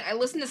like I said, I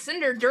listen to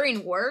Cinder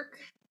during work.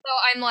 So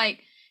I'm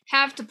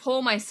have to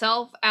pull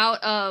myself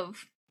out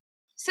of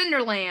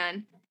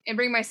Cinderland and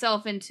bring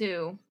myself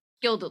into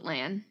Gilded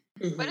Land.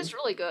 Mm-hmm. But it's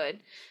really good.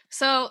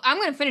 So I'm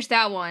going to finish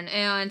that one.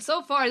 And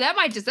so far, that's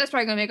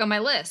probably going to make on my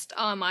list,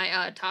 on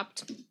my top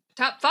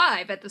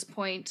 5 at this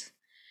point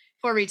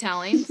for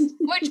retellings.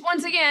 Which,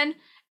 once again,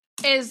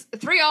 is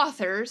 3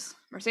 authors: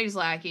 Mercedes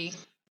Lackey,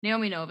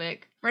 Naomi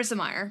Novik, Marissa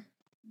Meyer.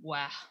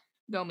 Wow.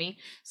 Go me.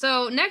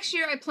 So next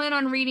year I plan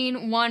on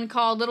reading one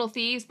called Little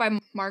Thieves by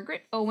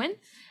Margaret Owen,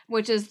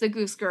 which is the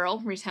Goose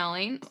Girl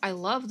retelling. I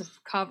love the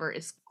cover.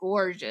 It's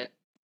gorgeous.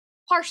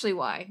 Partially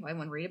why I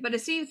want to read it, but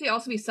it seems to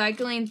also be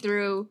cycling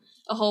through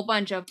a whole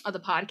bunch of the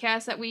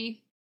podcasts that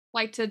we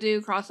like to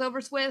do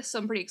crossovers with, so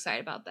I'm pretty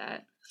excited about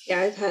that. Yeah,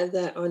 I've had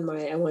that on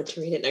my I want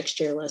to read it next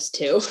year list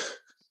too.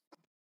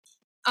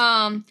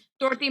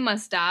 Dorothy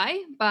Must Die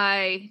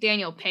by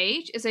Daniel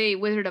Page is a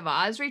Wizard of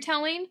Oz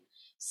retelling.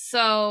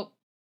 So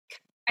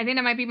I think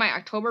that might be my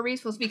October read.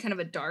 It's supposed to be kind of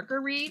a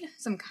darker read,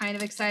 so I'm kind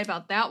of excited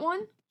about that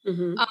one.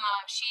 Mm-hmm.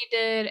 She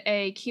did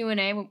a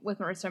Q&A with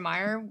Marissa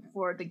Meyer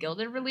for the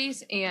Gilded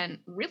release and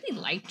really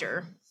liked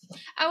her.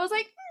 I was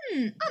like,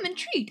 I'm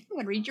intrigued. I'm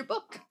going to read your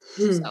book.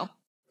 So,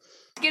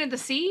 Skin of the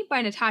Sea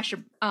by Natasha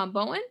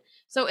Bowen.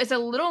 So it's a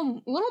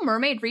Little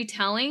Mermaid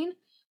retelling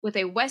with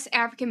a West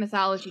African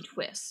mythology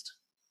twist.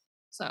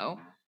 So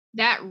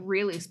that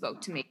really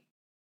spoke to me.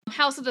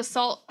 House of the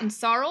Salt and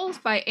Sorrows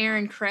by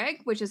Erin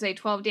Craig, which is a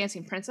 12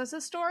 Dancing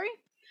Princesses story.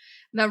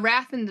 The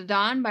Wrath and the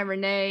Dawn by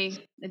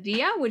Renee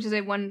Nadia, which is a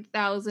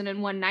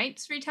 1001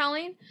 Nights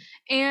retelling.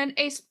 And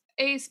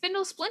a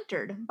Spindle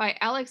Splintered by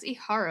Alex E.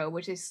 Haro,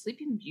 which is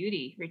Sleeping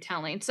Beauty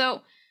retelling.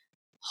 So,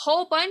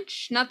 whole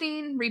bunch,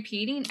 nothing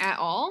repeating at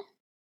all.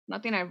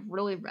 Nothing I've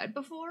really read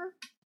before.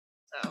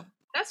 So,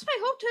 that's what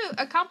I hope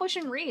to accomplish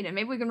and read. And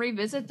maybe we can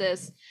revisit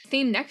this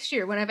theme next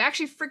year when I've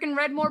actually freaking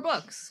read more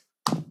books.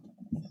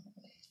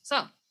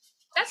 So,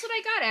 that's what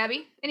I got,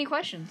 Abby. Any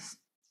questions?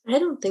 I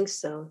don't think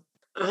so.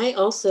 I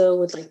also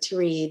would like to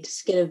read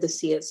Skin of the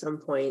Sea at some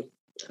point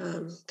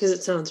because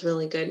it sounds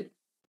really good,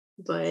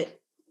 but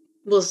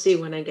we'll see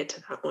when I get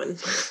to that one.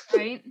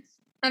 Right?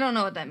 I don't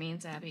know what that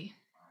means, Abby.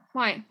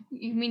 Why?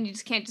 You mean you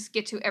just can't just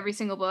get to every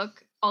single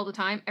book all the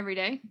time, every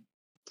day?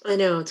 I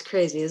know, it's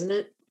crazy, isn't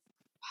it?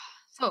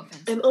 So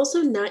offensive. I'm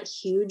also not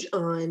huge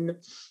on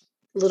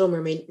Little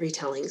Mermaid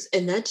retellings,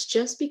 and that's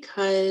just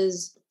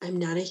because I'm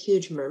not a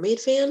huge mermaid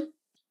fan.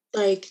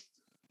 I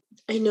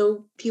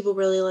know people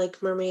really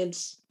like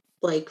mermaids.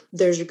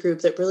 There's a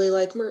group that really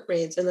like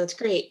mermaids, and that's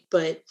great,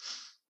 but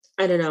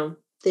I don't know.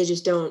 They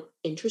just don't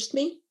interest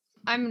me.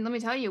 Let me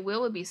tell you,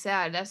 Will would be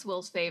sad. That's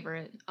Will's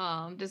favorite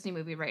Disney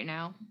movie right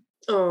now.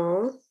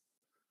 Aww.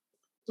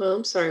 Well,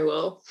 I'm sorry,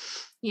 Will.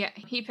 Yeah,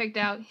 he picked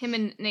out, him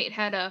and Nate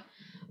had a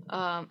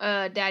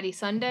Daddy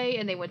Sunday,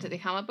 and they went to the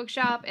comic book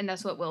shop, and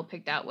that's what Will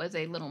picked out, was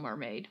a Little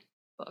Mermaid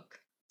book.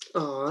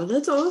 Aw,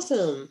 that's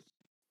awesome.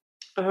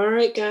 All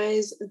right,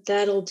 guys,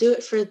 that'll do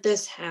it for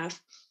this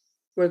half.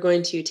 We're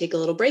going to take a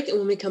little break, and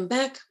when we come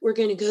back, we're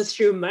going to go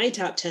through my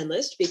top 10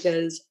 list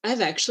because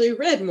I've actually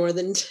read more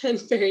than 10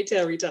 fairy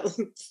tale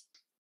retellings.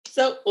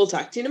 So we'll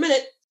talk to you in a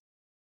minute.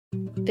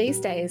 These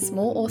days,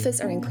 more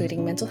authors are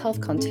including mental health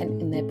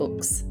content in their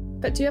books.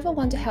 But do you ever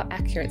wonder how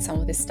accurate some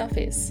of this stuff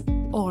is?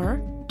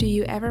 Or do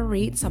you ever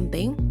read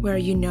something where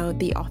you know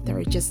the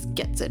author just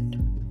gets it?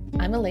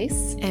 I'm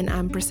Elise. And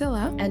I'm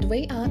Priscilla. And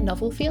we are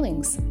Novel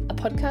Feelings, a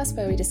podcast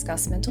where we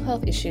discuss mental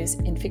health issues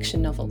in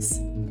fiction novels.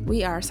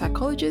 We are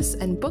psychologists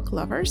and book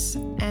lovers,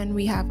 and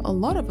we have a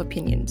lot of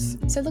opinions.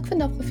 So look for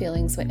Novel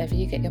Feelings wherever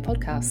you get your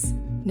podcasts.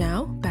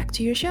 Now, back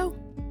to your show.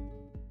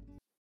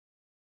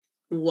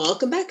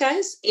 Welcome back,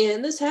 guys.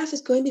 And this half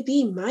is going to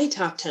be my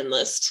top 10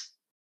 list.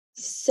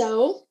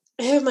 So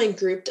I have mine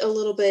grouped a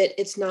little bit.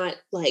 It's not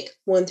like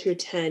 1 through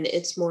 10.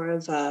 It's more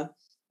of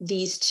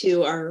these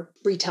two are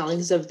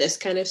retellings of this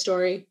kind of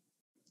story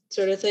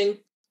sort of thing.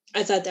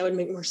 I thought that would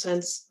make more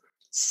sense.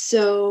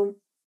 So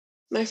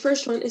my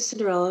first one is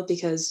Cinderella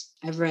because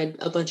I've read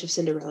a bunch of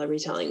Cinderella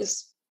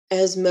retellings.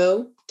 As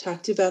Mo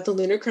talked about the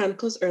Lunar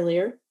Chronicles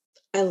earlier,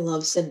 I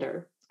love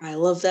Cinder. I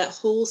love that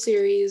whole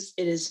series.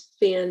 It is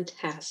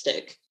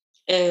fantastic.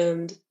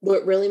 And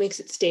what really makes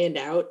it stand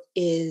out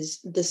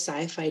is the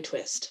sci-fi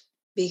twist,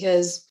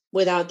 because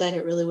without that,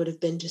 it really would have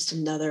been just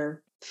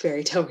another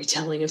fairy tale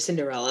retelling of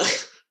Cinderella.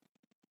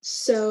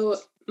 So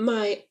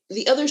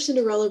the other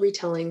Cinderella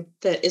retelling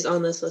that is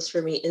on this list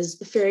for me is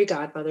The Fairy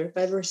Godmother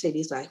by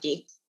Mercedes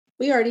Lackey.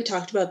 We already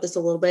talked about this a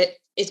little bit.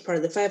 It's part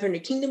of the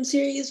 500 Kingdoms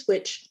series,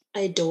 which I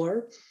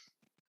adore.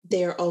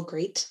 They are all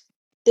great.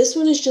 This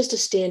one is just a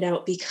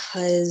standout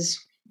because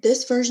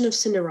this version of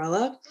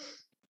Cinderella,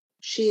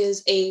 she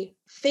is a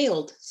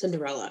failed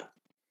Cinderella.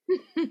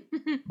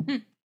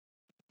 And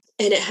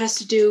it has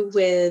to do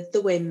with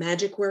the way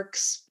magic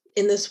works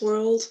in this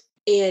world.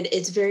 And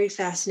it's very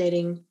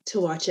fascinating to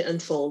watch it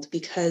unfold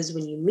because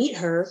when you meet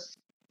her,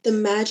 the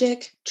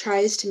magic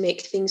tries to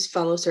make things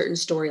follow certain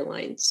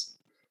storylines.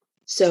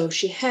 So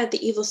she had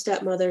the evil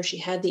stepmother, she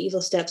had the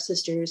evil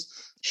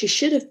stepsisters. She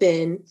should have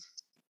been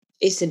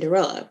a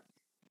Cinderella,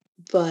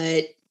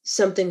 but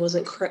something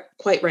wasn't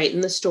quite right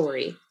in the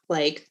story.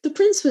 Like, the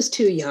prince was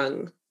too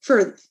young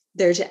for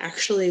there to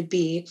actually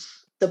be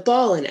the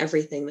ball and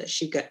everything that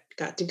she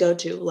got to go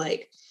to.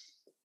 Like,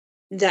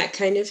 that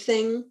kind of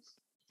thing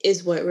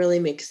is what really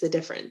makes the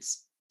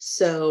difference.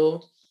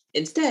 So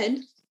instead,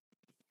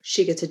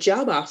 she gets a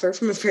job offer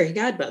from a fairy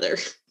godmother.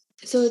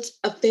 So it's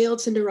a failed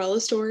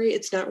Cinderella story.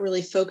 It's not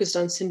really focused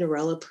on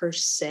Cinderella per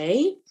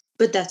se,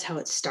 but that's how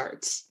it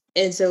starts.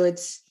 And so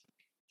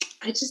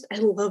I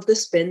love the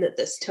spin that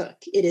this took.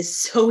 It is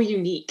so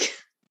unique.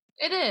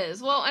 It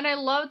is. Well, and I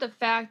love the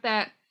fact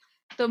that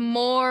the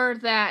more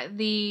that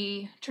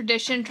the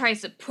tradition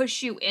tries to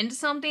push you into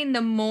something,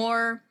 the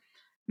more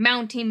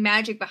mounting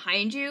magic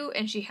behind you,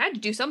 and she had to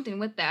do something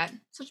with that.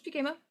 So she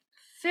became a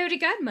fairy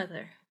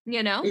godmother,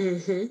 you know?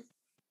 Mm-hmm.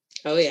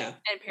 Oh, yeah.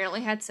 And apparently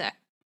had sex.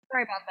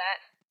 Sorry about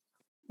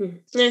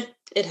that.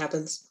 It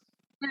happens.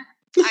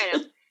 I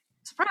know.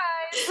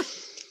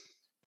 Surprise!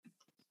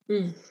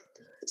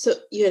 So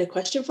you had a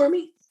question for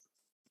me?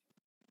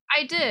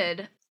 I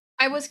did.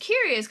 I was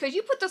curious because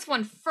you put this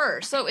one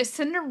first. So is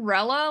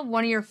Cinderella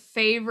one of your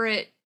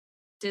favorite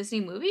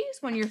Disney movies?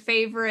 One of your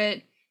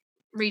favorite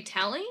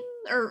retelling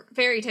or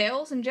fairy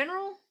tales in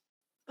general?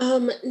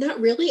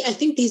 Not really. I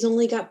think these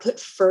only got put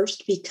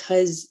first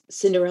because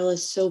Cinderella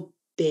is so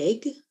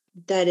big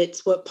that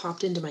it's what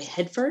popped into my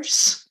head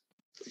first.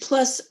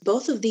 Plus,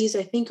 both of these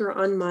I think are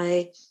on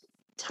my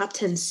top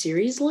 10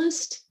 series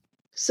list.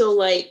 So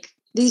like,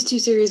 these two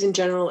series in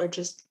general are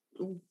just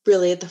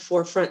really at the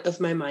forefront of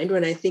my mind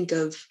when I think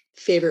of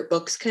favorite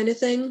books kind of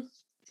thing.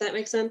 Does that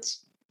make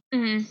sense?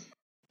 Mm-hmm.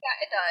 Yeah,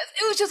 it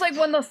does. It was just like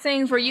one of those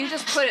things where you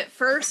just put it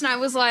first, and I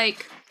was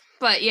like,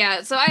 but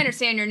yeah, so I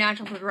understand your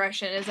natural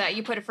progression is that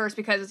you put it first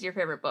because it's your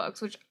favorite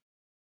books, which,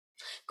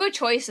 good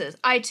choices.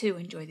 I too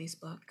enjoy these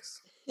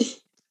books.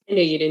 I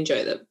knew you'd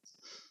enjoy them.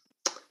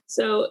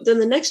 So then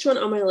the next one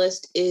on my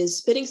list is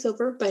Spitting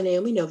Silver by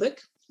Naomi Novik.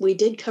 We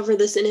did cover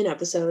this in an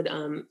episode.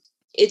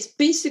 It's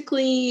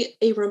basically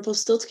a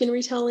Rumpelstiltskin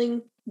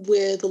retelling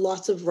with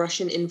lots of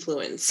Russian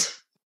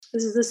influence.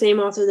 This is the same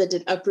author that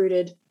did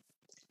Uprooted.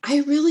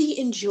 I really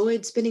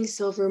enjoyed Spinning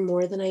Silver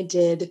more than I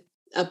did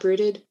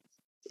Uprooted.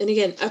 And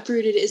again,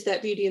 Uprooted is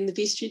that Beauty and the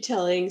Beast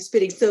retelling.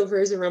 Spinning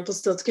Silver is a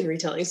Rumpelstiltskin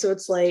retelling. So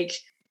it's like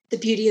the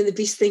Beauty and the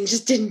Beast thing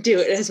just didn't do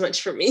it as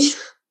much for me.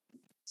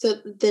 So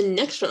the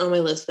next one on my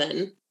list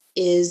then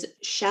is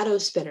Shadow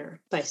Spinner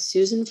by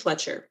Susan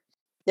Fletcher.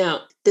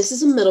 Now, this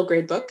is a middle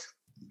grade book.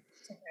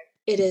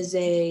 It is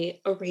a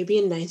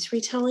Arabian Nights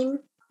retelling.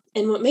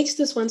 And what makes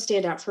this one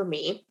stand out for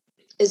me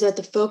is that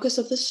the focus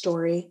of the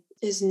story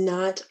is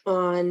not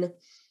on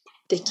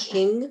the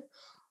king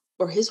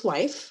or his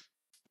wife.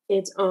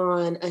 It's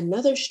on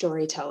another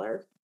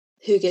storyteller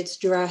who gets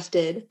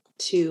drafted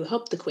to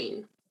help the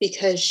queen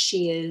because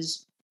she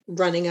is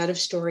running out of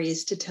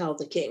stories to tell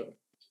the king.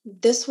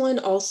 This one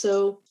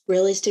also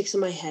really sticks in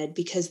my head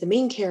because the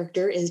main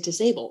character is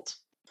disabled.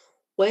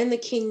 When the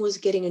king was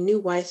getting a new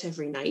wife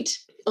every night,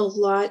 a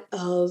lot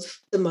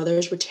of the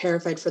mothers were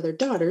terrified for their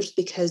daughters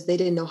because they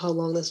didn't know how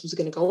long this was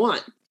going to go on.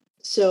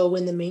 So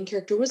when the main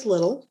character was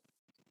little,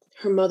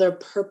 her mother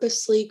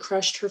purposely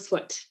crushed her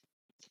foot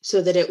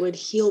so that it would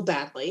heal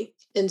badly.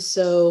 And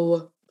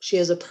so she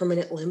has a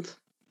permanent limp,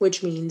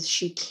 which means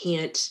she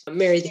can't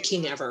marry the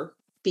king ever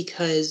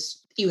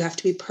because you have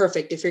to be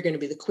perfect if you're going to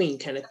be the queen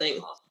kind of thing.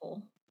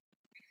 Awful.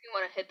 You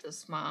want to hit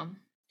this mom.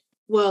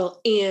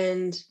 Well,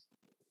 and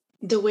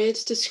the way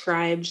it's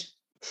described,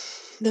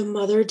 the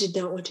mother did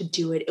not want to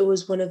do it. It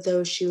was one of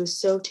those, she was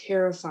so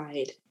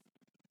terrified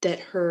that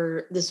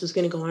this was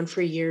going to go on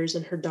for years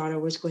and her daughter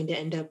was going to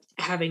end up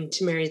having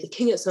to marry the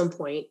king at some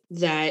point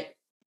that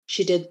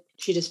she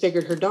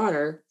disfigured her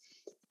daughter.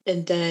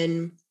 And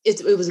then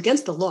it was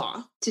against the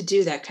law to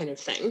do that kind of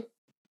thing.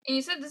 And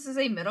you said this is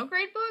a middle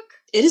grade book?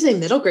 It is a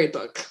middle grade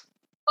book.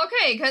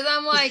 Okay, because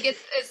I'm like,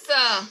 it's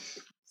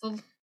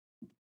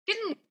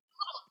getting a little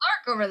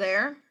dark over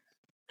there.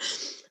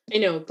 I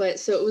know, but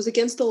so it was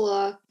against the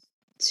law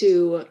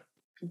to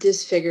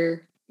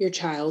disfigure your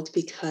child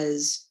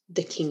because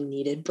the king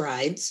needed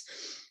brides.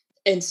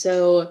 And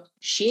so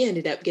she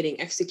ended up getting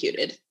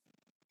executed.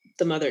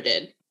 The mother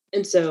did.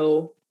 And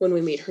so when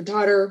we meet her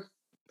daughter,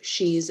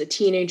 she's a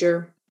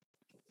teenager,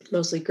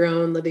 mostly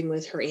grown, living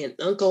with her aunt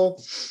and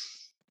uncle,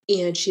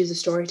 and she's a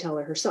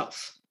storyteller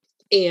herself.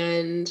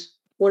 And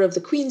one of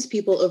the queen's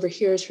people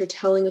overhears her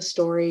telling a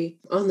story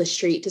on the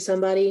street to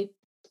somebody,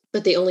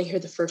 but they only hear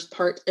the first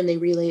part and they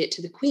relay it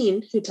to the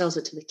queen, who tells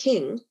it to the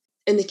king.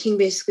 And the king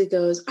basically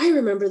goes, I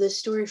remember this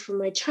story from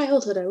my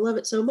childhood. I love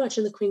it so much.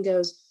 And the queen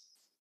goes,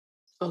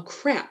 oh,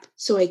 crap.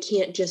 So I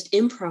can't just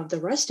improv the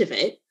rest of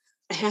it.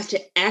 I have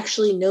to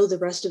actually know the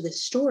rest of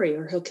this story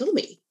or he'll kill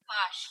me.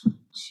 Gosh,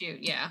 shoot,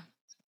 yeah.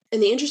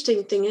 And the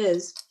interesting thing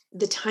is,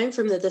 the time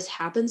frame that this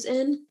happens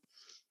in,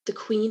 the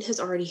queen has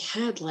already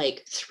had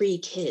like 3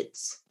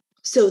 kids.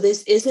 So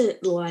this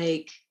isn't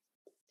like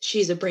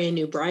she's a brand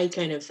new bride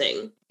kind of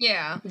thing.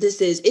 Yeah.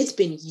 It's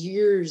been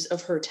years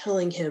of her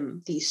telling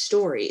him these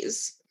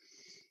stories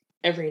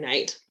every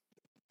night.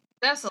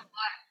 That's a lot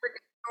of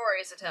freaking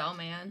stories to tell,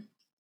 man.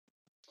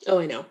 Oh,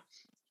 I know.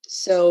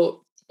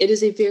 So it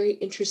is a very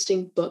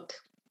interesting book.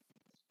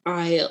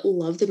 I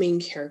love the main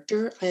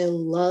character. I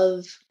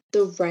love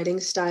the writing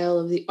style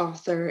of the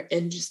author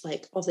and just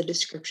like all the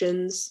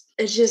descriptions.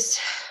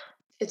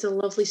 It's a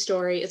lovely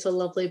story. It's a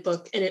lovely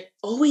book. And it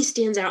always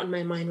stands out in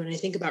my mind when I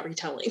think about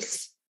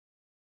retellings.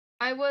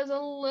 I was a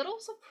little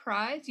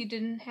surprised you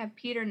didn't have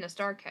Peter and the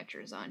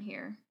Starcatchers on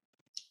here.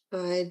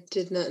 I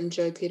did not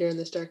enjoy Peter and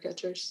the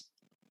Starcatchers.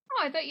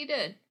 Oh, I thought you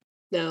did.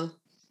 No.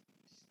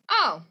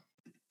 Oh,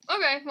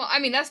 okay. Well, I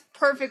mean, that's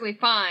perfectly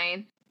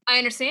fine. I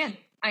understand.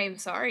 I am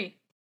sorry.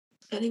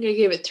 I think I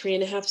gave it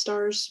 3.5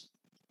 stars.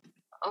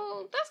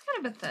 Oh, that's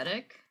kind of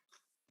pathetic.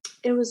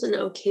 It was an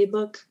okay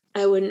book.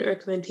 I wouldn't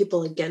recommend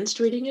people against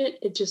reading it.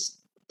 It just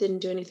didn't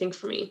do anything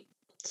for me.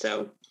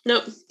 So,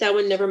 nope, that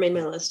one never made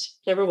my list.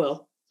 Never will.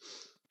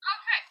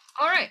 Okay,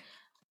 all right.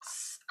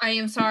 I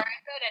am sorry I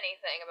said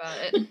anything about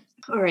it.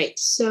 All right,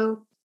 so...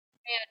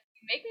 Man,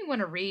 you make me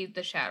want to read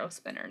The Shadow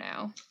Spinner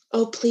now.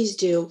 Oh, please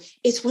do.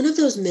 It's one of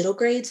those middle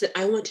grades that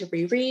I want to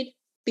reread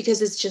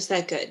because it's just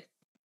that good.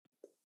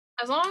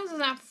 As long as it's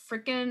not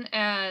freaking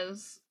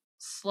as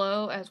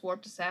slow as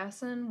Warped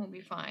Assassin, we'll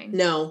be fine.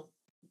 No.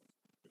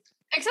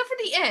 Except for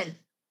the end.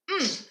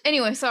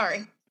 Anyway,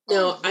 sorry.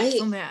 No, so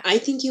I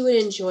think you would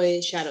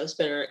enjoy Shadow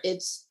Spinner.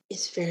 It's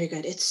very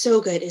good. It's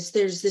so good.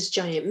 There's this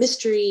giant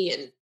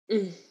mystery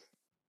and...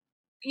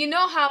 You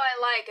know how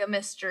I like a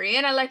mystery,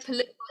 and I like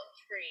political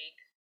intrigue.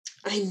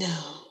 I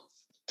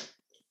know.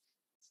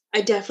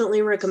 I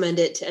definitely recommend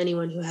it to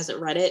anyone who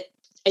hasn't read it.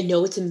 I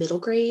know it's a middle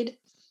grade,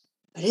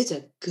 but it's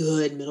a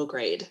good middle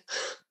grade.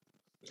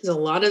 Because a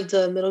lot of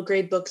the middle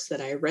grade books that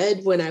I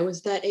read when I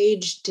was that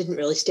age didn't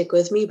really stick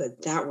with me,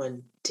 but that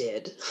one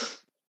did.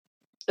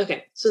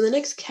 Okay, so the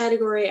next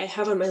category I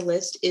have on my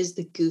list is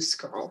the Goose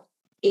Girl.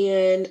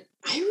 And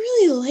I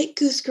really like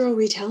Goose Girl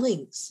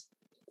retellings.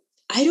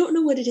 I don't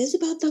know what it is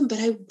about them, but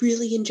I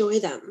really enjoy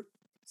them.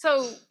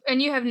 So,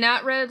 and you have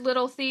not read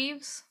Little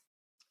Thieves?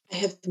 I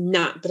have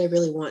not, but I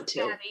really want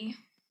to. Abby,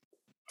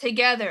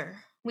 together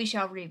we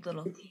shall read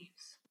Little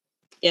Thieves.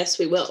 Yes,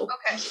 we will.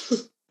 Okay.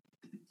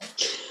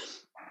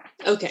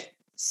 Okay,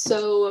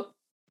 so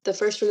the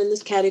first one in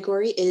this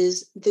category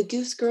is The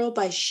Goose Girl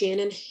by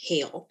Shannon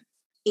Hale.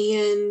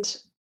 And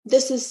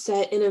this is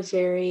set in a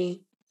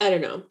very, I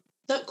don't know,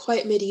 not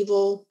quite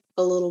medieval,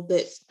 a little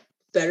bit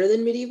better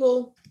than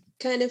medieval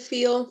kind of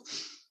feel.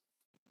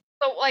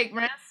 So, like,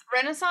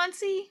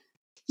 Renaissance-y?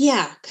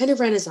 Yeah, kind of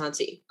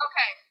Renaissance-y. Okay.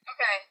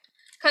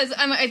 Because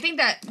I think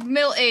that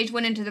middle age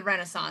went into the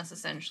Renaissance,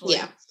 essentially.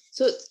 Yeah.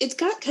 So it's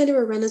got kind of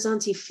a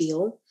Renaissance-y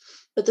feel.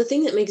 But the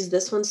thing that makes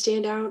this one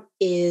stand out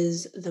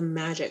is the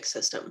magic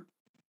system.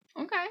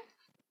 Okay.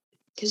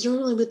 Because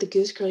normally with the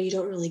Goose Girl, you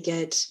don't really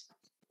get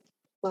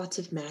lots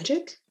of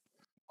magic.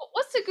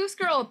 What's the Goose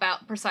Girl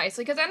about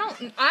precisely? Because I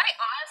honestly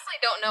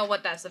don't know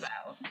what that's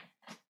about.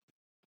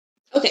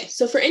 Okay,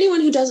 so for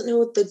anyone who doesn't know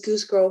what the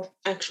Goose Girl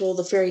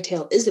the fairy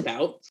tale is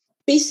about,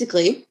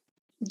 basically,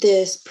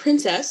 this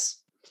princess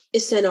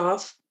is sent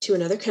off to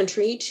another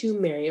country to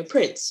marry a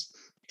prince.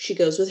 She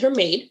goes with her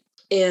maid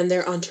and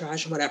their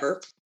entourage,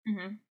 whatever.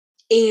 Mm-hmm.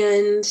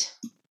 And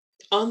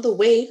on the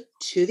way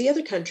to the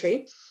other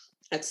country,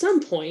 at some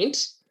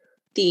point,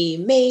 the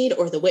maid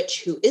or the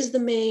witch who is the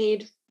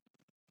maid,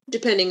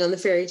 depending on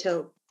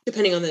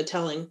the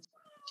telling,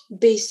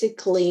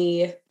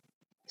 basically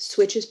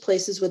switches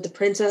places with the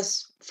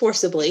princess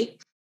forcibly.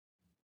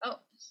 Oh.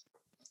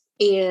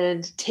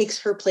 And takes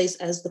her place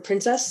as the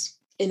princess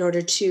in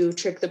order to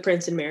trick the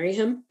prince and marry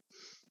him.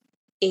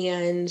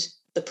 And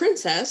the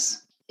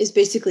princess is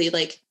basically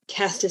like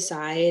cast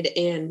aside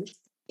and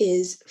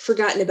is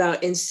forgotten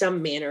about in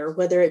some manner,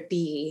 whether it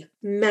be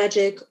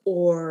magic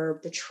or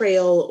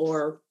betrayal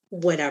or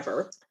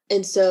whatever.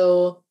 And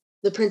so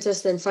the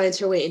princess then finds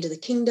her way into the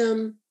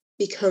kingdom,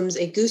 becomes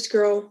a goose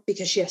girl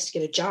because she has to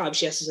get a job.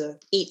 She has to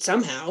eat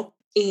somehow.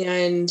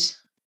 And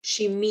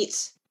she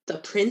meets the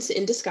prince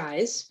in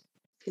disguise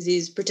because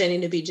he's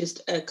pretending to be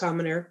just a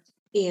commoner.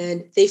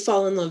 And they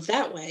fall in love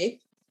that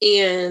way.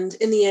 And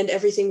in the end,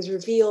 everything's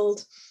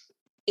revealed.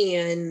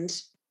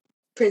 And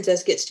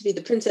princess gets to be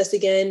the princess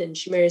again. And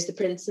she marries the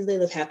prince and they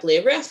live happily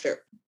ever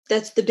after.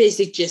 That's the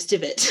basic gist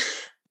of it.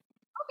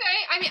 Okay.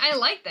 I mean, I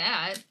like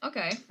that.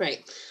 Okay.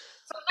 Right.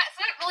 So that's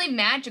not really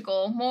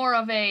magical. More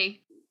of a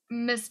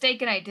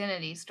mistaken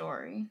identity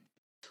story.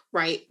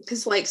 Right.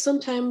 Because, like,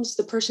 sometimes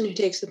the person who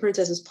takes the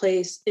princess's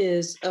place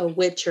is a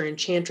witch or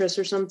enchantress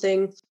or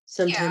something.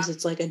 Sometimes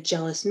it's like a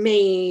jealous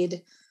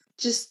maid.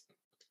 Just,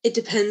 it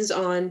depends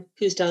on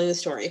who's telling the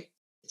story.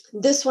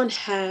 This one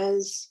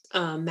has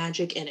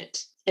magic in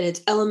it, and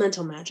it's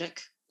elemental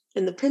magic.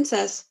 And the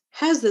princess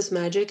has this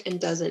magic and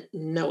doesn't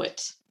know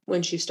it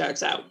when she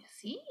starts out.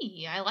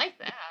 See, I like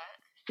that.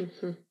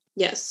 Mm-hmm.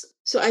 Yes.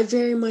 So I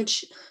very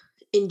much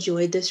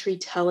enjoyed this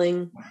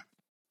retelling.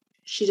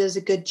 She does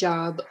a good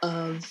job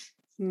of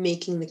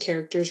making the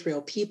characters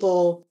real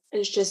people.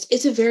 And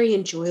it's a very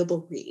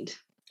enjoyable read.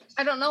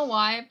 I don't know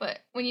why, but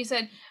when you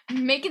said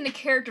making the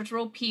characters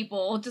real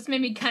people, it just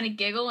made me kind of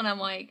giggle, and I'm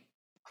like,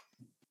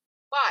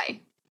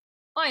 why?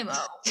 Why, Mo?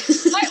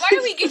 why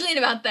are we giggling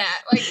about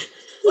that? Like,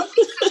 what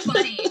makes it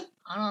funny?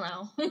 I don't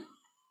know.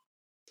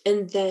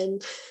 And then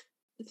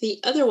the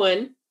other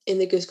one in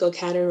the Goose Girl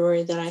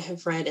category that I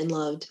have read and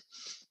loved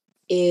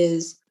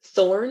is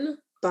Thorn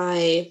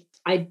by,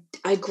 I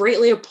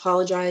greatly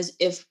apologize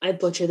if I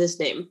butcher this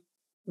name,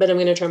 but I'm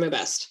going to try my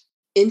best.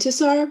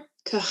 Intisar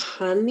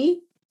Kahani,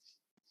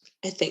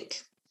 I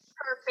think.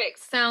 Perfect.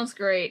 Sounds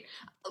great.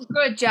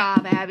 Good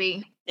job,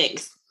 Abby.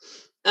 Thanks.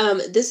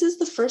 This is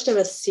the first of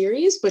a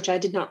series, which I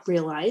did not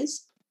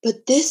realize,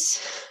 but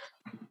this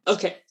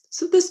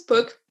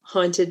book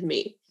haunted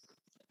me.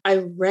 I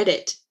read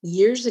it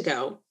years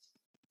ago,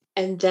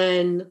 and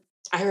then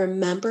I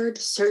remembered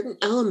certain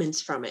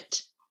elements from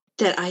it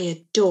that I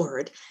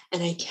adored,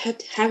 and I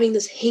kept having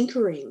this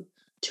hankering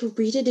to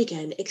read it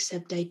again,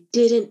 except I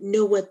didn't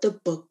know what the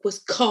book was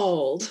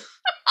called.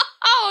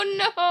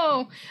 Oh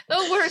no!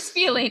 The worst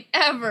feeling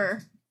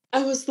ever.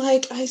 I was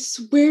like, I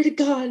swear to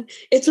God,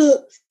 it's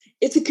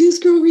a Goose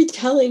Girl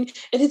retelling,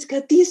 and it's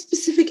got these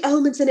specific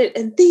elements in it,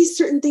 and these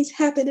certain things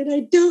happen, and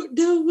I don't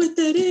know what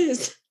that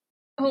is.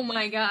 Oh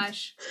my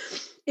gosh.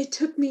 It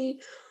took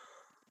me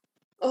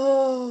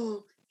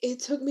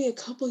a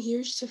couple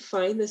years to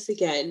find this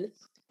again.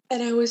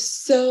 And I was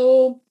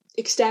so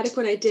ecstatic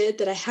when I did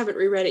that I haven't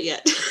reread it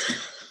yet.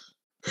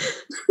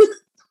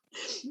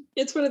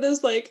 It's one of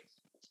those, like,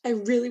 I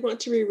really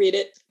want to reread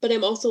it, but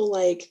I'm also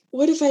like,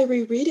 what if I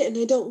reread it and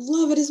I don't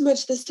love it as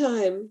much this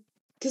time?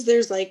 Because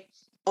there's, like,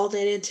 all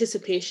that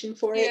anticipation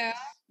for it.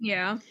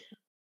 Yeah.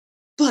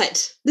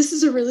 But this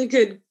is a really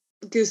good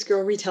Goose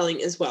Girl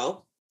retelling as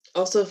well.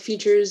 Also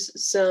features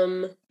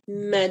some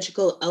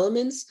magical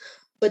elements,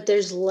 but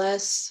there's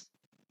less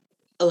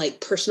like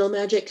personal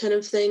magic kind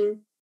of thing.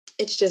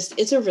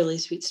 It's a really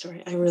sweet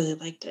story. I really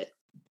liked it.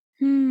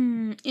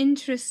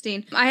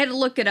 Interesting. I had to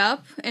look it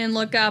up and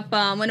look up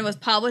when it was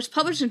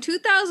published in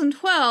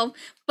 2012,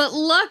 but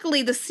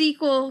luckily the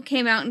sequel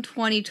came out in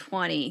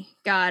 2020.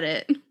 Got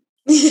it.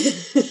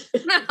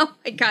 Oh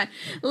my God.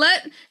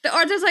 The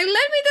author's like, let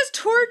me just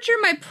torture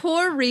my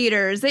poor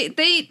readers. They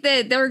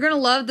were gonna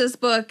love this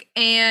book,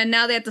 and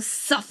now they have to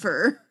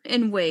suffer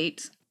and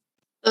wait.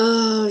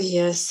 Oh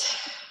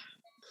yes.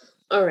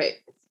 All right.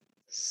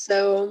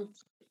 So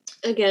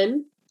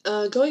again,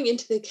 going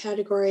into the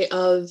category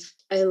of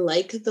I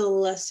like the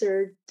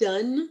lesser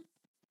done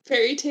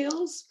fairy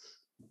tales,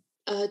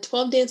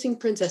 12 Dancing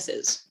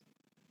Princesses.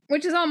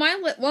 Which is on my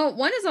list. Well,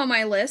 one is on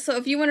my list, so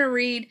if you want to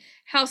read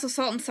House of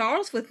Salt and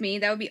Sorrows with me,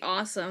 that would be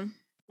awesome.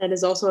 That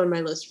is also on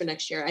my list for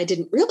next year. I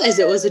didn't realize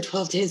it was a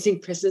 12 Dancing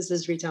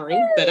Princesses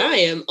retelling, but I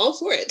am all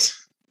for it.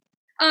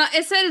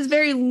 It said it's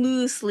very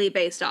loosely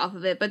based off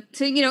of it, but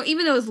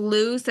even though it's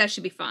loose, that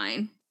should be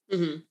fine.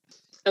 Mm-hmm.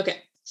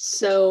 Okay,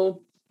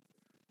 so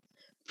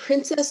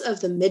Princess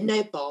of the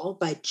Midnight Ball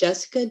by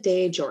Jessica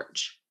Day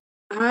George.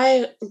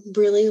 I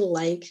really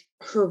like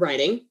her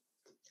writing.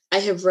 I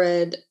have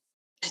read,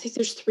 I think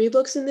there's 3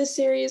 books in this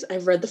series.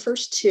 I've read the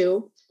first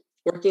 2,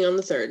 working on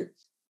the 3rd.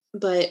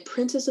 But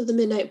Princess of the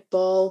Midnight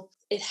Ball,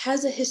 it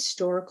has a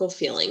historical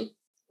feeling.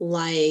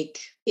 Like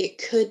it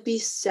could be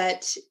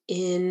set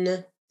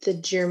in the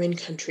German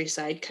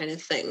countryside kind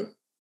of thing.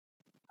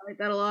 I like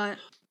that a lot.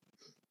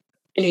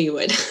 I knew you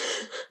would.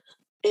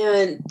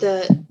 And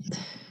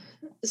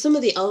some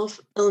of the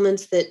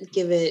elements that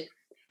give it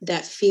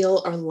that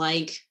feel are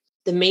like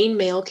the main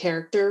male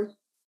character,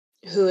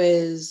 who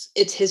is,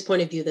 it's his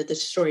point of view that the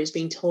story is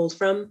being told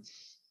from,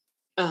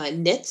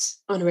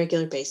 knits on a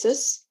regular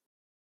basis.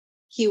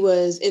 He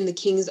was in the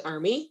king's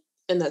army,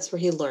 and that's where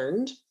he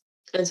learned.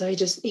 And so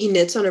he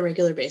knits on a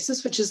regular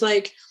basis, which is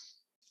like,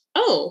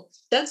 oh,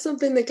 that's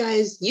something that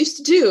guys used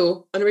to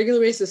do on a regular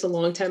basis a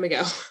long time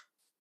ago.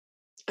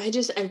 I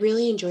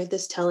really enjoyed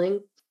this telling.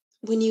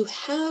 When you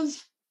have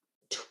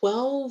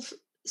 12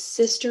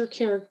 sister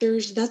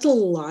characters, that's a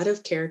lot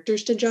of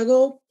characters to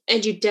juggle.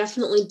 And you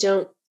definitely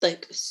don't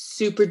like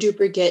super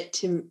duper get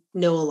to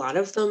know a lot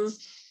of them.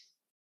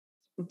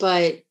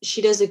 But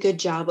she does a good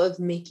job of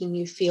making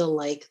you feel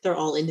like they're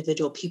all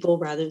individual people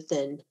rather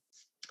than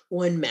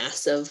one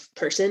massive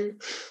person.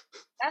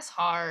 That's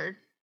hard.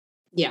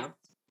 Yeah.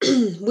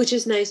 Which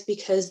is nice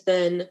because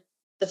then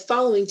the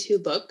following 2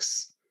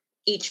 books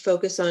each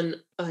focus on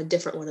a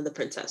different one of the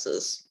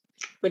princesses,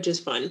 which is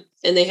fun.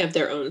 And they have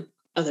their own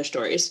other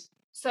stories.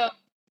 So,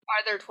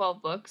 are there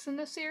 12 books in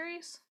this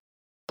series?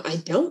 I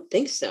don't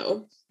think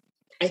so.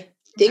 I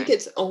think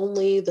it's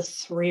only the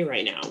 3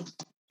 right now.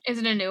 Is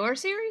it a newer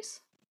series?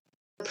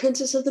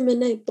 Princess of the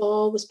Midnight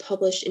Ball was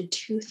published in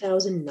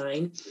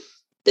 2009.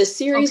 The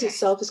series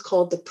itself is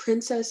called the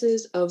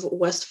Princesses of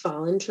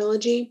Westphalen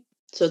Trilogy.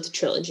 So it's a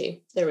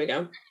trilogy. There we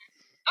go.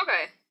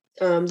 Okay.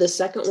 The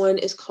second one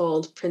is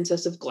called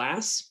Princess of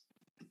Glass.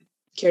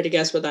 Care to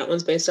guess what that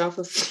one's based off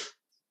of?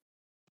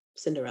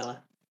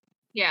 Cinderella.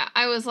 Yeah,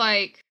 I was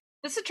like,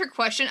 this is a trick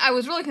question. I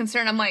was really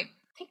concerned. I'm like,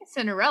 I think it's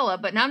Cinderella,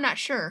 but now I'm not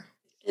sure.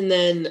 And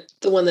then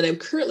the one that I'm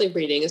currently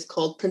reading is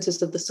called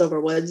Princess of the Silver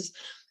Woods,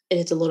 and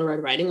it's a Little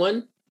Red Riding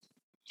one.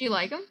 Do you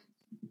like them?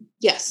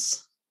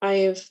 Yes,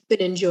 I've been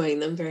enjoying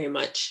them very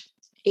much.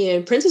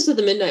 And Princess of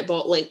the Midnight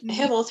Ball, I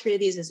have all 3 of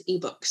these as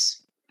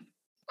ebooks.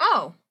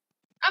 Oh,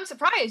 I'm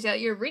surprised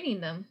that you're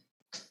reading them.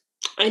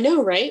 I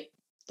know, right?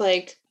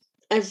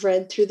 I've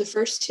read through the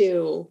first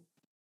 2.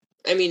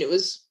 I mean, it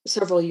was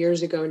several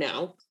years ago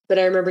now, but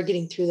I remember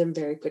getting through them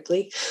very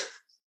quickly,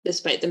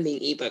 despite them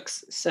being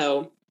ebooks.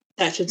 So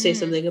that should say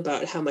something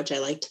about how much I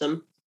liked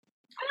them.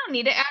 I don't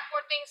need to add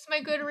more things to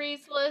my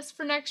Goodreads list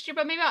for next year,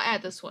 but maybe I'll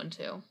add this one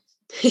too.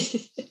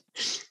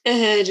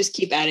 Just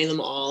keep adding them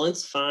all.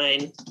 It's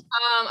fine.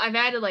 I've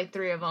added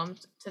 3 of them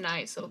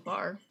tonight so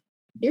far.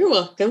 You're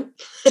welcome.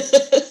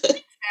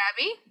 Thanks,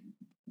 Abby.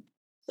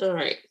 All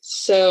right.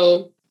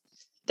 So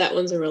that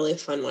one's a really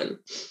fun one.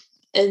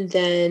 And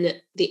then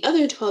the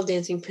other 12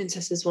 Dancing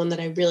Princesses one that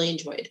I really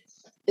enjoyed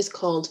is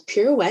called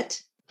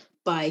Pirouette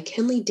by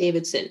Kenley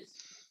Davidson.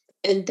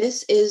 And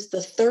this is the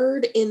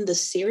 3rd in the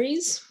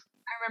series.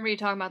 I remember you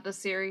talking about this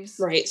series.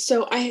 Right.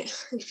 So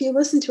if you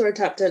listen to our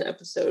top 10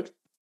 episode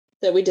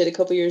that we did a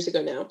couple years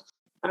ago now,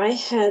 I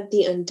had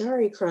the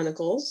Undari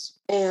Chronicles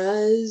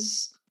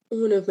as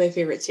one of my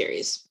favorite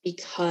series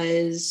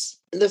because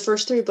the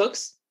first 3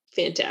 books,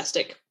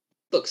 fantastic.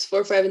 Books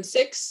 4, 5, and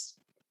 6,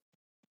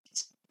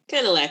 it's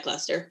kind of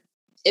lackluster.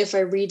 If I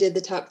redid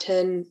the top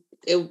 10,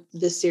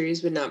 this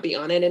series would not be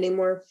on it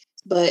anymore.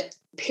 But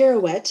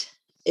Pirouette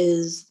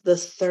is the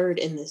 3rd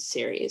in this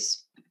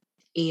series.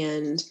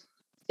 And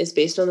it's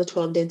based on the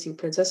 12 Dancing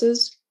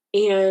Princesses.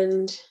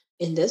 And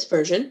in this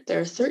version,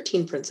 there are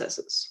 13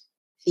 princesses.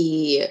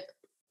 I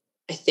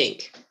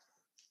think.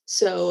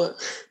 So.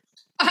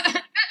 I mean,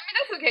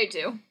 that's okay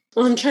too.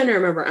 Well, I'm trying to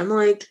remember. I'm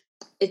like,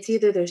 it's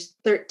either there's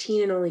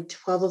 13 and only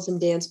 12 of them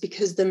dance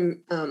because the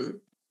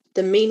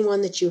main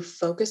one that you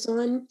focus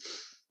on,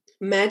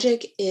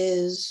 magic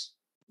is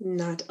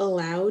not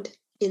allowed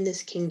in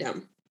this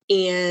kingdom.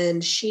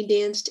 And she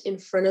danced in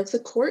front of the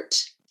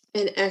court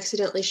and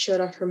accidentally showed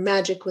off her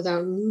magic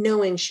without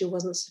knowing she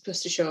wasn't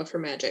supposed to show off her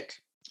magic,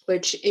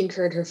 which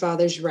incurred her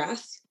father's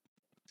wrath.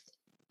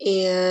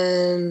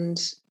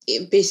 And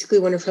basically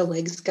one of her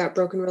legs got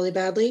broken really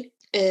badly.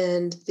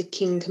 And the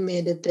king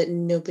commanded that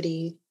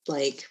nobody,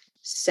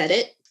 said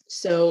it.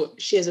 So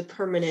she has a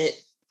permanent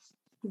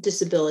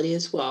disability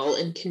as well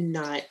and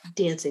cannot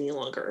dance any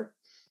longer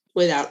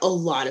without a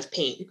lot of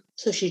pain.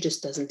 So she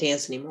just doesn't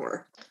dance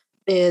anymore.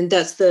 And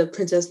that's the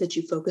princess that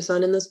you focus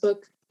on in this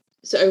book.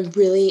 So I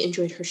really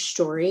enjoyed her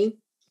story.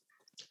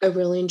 I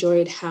really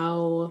enjoyed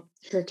how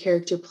her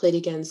character played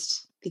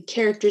against the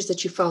characters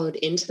that you followed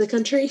into the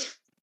country.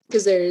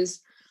 Because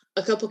there's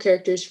a couple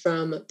characters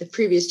from the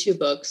previous 2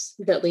 books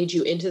that lead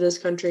you into this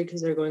country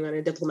because they're going on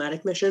a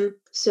diplomatic mission.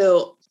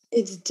 So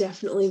it's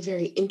definitely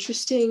very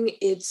interesting.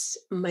 It's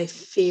my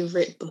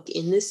favorite book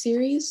in this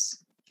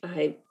series.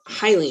 I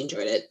highly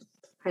enjoyed it.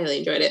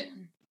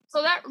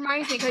 So that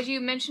reminds me, because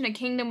you mentioned A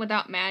Kingdom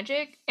Without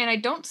Magic, and I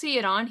don't see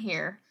it on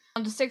here.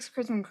 On The Six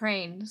Crimson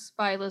Cranes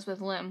by Elizabeth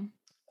Lim.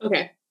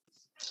 Okay.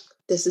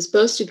 This is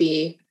supposed to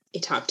be a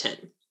top 10.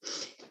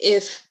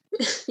 If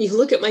you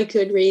look at my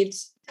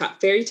Goodreads top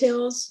fairy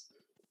tales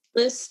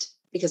list,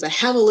 because I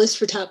have a list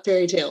for top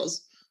fairy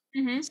tales,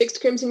 Six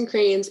Crimson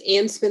Cranes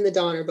and Spin the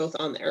Dawn are both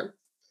on there.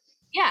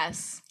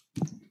 Yes.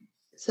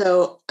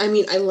 So, I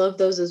mean, I love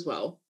those as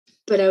well.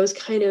 But I was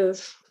kind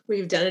of,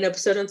 we've done an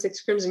episode on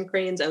Six Crimson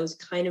Cranes. I was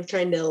kind of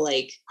trying to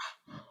like...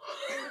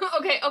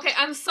 Okay,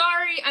 I'm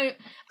sorry.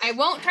 I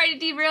won't try to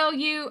derail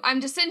you.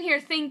 I'm just sitting here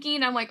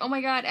thinking, I'm like, oh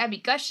my god, Abby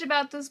gushed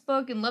about this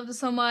book and loved it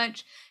so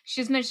much.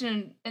 She's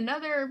mentioned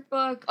another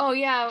book. Oh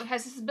yeah, it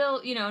has this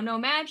built, no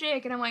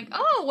magic. And I'm like,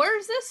 oh,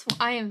 where's this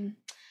one?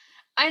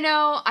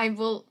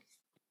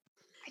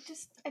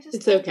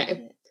 It's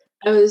okay.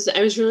 I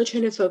was really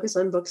trying to focus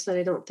on books that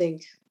I don't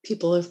think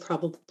people have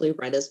probably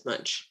read as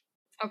much.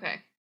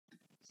 Okay.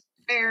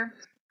 Fair.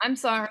 I'm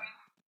sorry.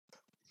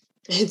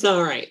 It's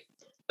all right.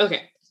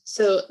 Okay.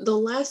 So the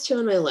last two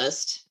on my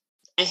list,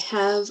 I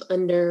have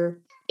under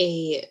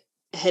a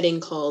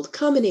heading called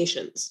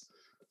combinations.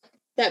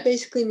 That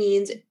basically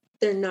means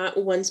they're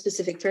not one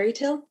specific fairy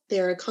tale.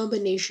 They're a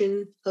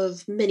combination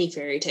of many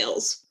fairy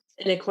tales,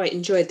 and I quite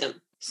enjoyed them.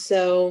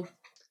 So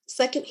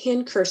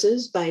Secondhand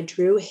Curses by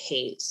Drew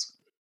Hayes.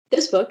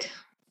 This book,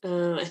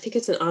 I think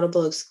it's an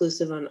Audible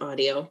exclusive on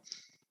audio,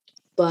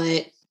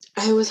 but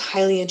I was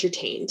highly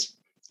entertained.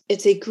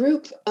 It's a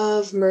group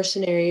of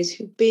mercenaries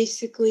who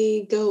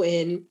basically go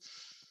in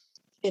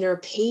and are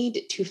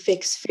paid to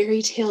fix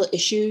fairy tale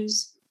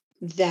issues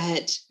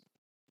that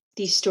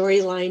the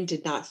storyline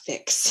did not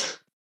fix.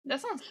 That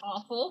sounds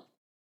awful.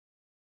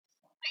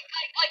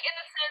 Like in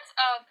the sense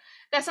of,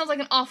 that sounds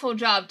like an awful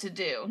job to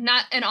do,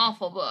 not an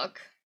awful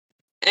book.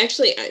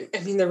 Actually,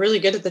 I mean, they're really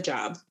good at the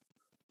job.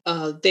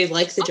 They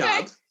like the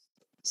job.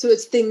 So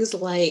it's things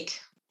like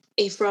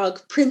a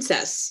frog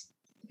princess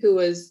who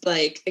was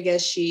like, I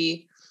guess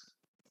she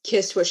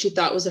kissed what she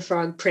thought was a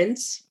frog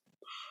prince.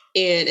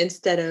 And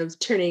instead of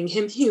turning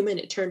him human,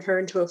 it turned her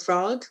into a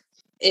frog.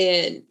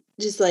 And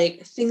just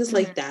like things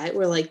like that,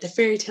 where like the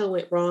fairy tale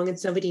went wrong and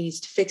somebody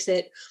needs to fix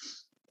it.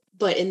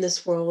 But in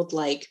this world,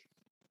 like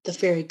the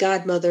fairy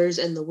godmothers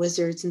and the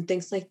wizards and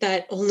things like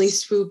that only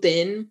swoop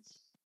in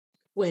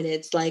when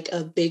it's like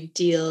a big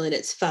deal and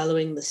it's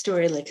following the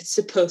story like it's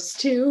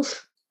supposed to.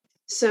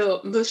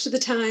 So most of the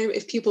time,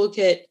 if people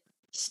get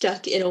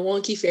stuck in a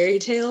wonky fairy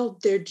tale,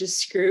 they're just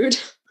screwed,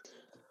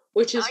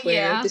 which is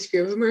where this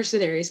group of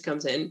mercenaries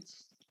comes in.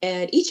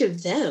 And each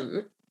of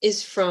them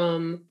is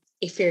from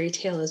a fairy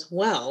tale as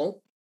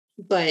well,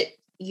 but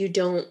you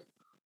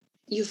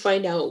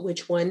find out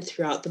which one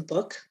throughout the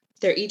book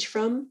they're each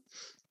from,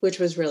 which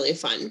was really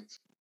fun.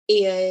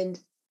 And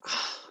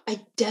I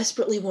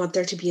desperately want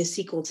there to be a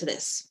sequel to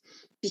this,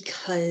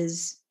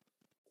 because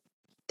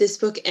this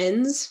book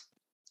ends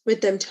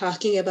with them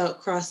talking about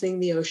crossing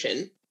the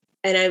ocean.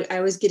 And I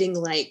was getting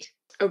like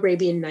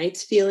Arabian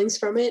Nights feelings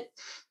from it.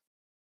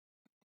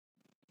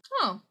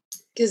 Oh.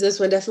 Because this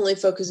one definitely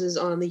focuses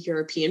on the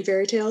European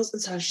fairy tales.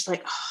 And so I was just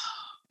like,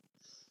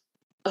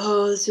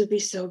 oh, this would be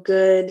so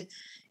good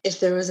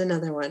if there was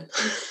another one.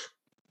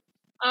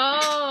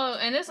 Oh,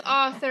 and this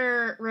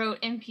author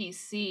wrote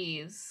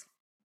NPCs.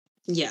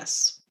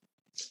 Yes.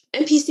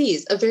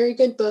 NPCs, a very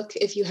good book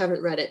if you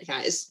haven't read it,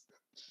 guys.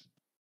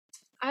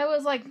 I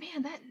was like,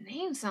 man, that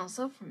name sounds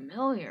so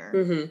familiar.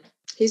 Mm-hmm.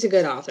 He's a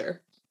good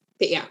author.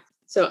 But yeah,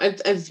 so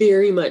I've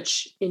very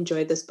much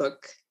enjoyed this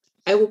book.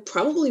 I will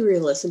probably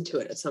re-listen to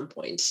it at some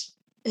point.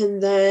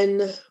 And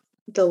then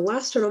the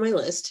last one on my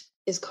list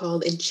is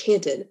called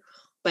Enchanted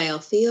by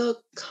Althea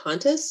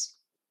Contis.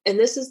 And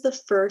this is the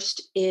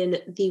first in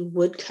the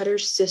Woodcutter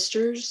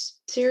Sisters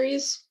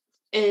series.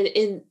 And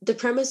in the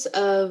premise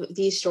of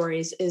these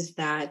stories is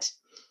that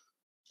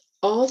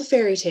all the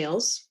fairy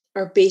tales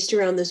are based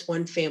around this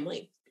one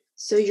family.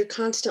 So you're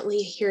constantly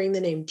hearing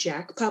the name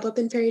Jack pop up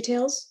in fairy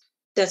tales.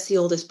 That's the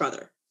oldest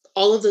brother.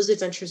 All of those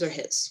adventures are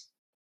his.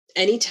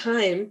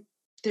 Anytime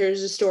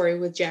there's a story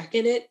with Jack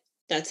in it,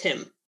 that's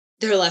him.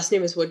 Their last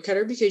name is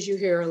Woodcutter because you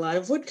hear a lot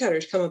of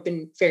woodcutters come up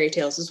in fairy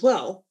tales as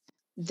well.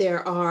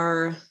 There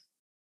are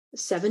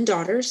 7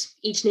 daughters,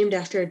 each named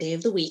after a day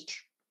of the week.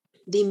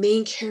 The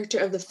main character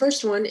of the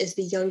first one is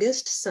the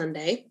youngest,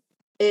 Sunday,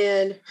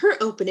 and her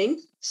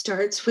opening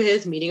starts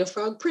with meeting a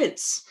frog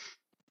prince.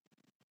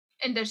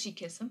 And does she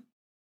kiss him?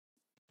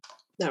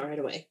 Not right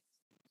away.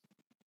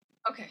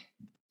 Okay.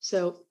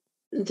 So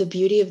the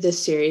beauty of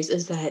this series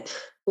is that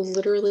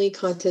literally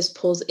Contis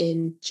pulls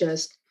in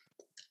just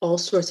all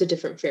sorts of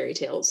different fairy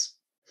tales.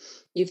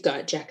 You've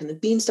got Jack and the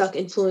Beanstalk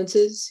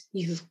influences.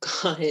 You've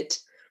got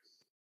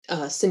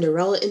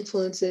Cinderella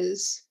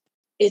influences.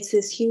 It's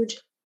this huge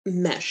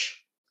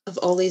mesh of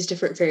all these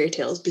different fairy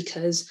tales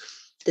because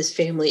this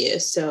family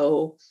is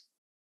so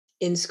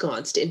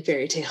ensconced in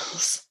fairy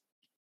tales.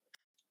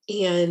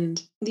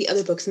 And the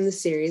other books in the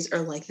series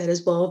are like that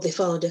as well. They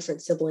follow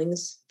different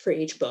siblings for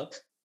each book.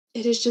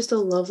 It is just a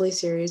lovely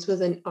series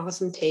with an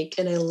awesome take,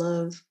 and I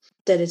love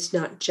that it's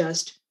not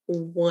just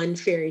one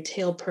fairy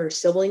tale per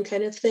sibling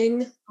kind of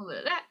thing. A little bit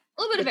of that,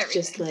 a little bit of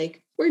everything. Just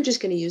like, we're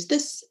just going to use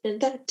this and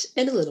that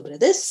and a little bit of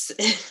this.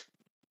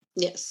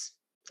 Yes,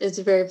 it's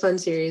a very fun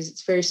series.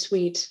 It's very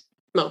sweet.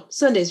 Well,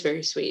 Sunday's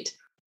very sweet,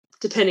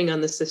 depending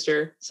on the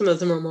sister. Some of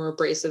them are more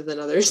abrasive than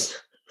others.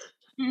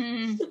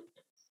 Mm.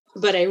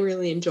 But I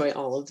really enjoy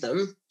all of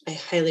them. I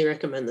highly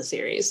recommend the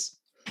series.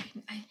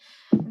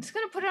 I'm just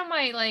gonna put it on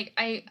my, like,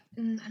 I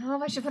don't know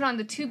if I should put it on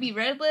the to be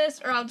read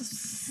list or I'll just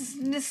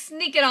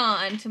sneak it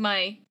on to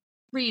my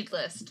read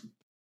list.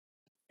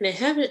 And I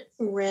haven't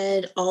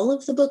read all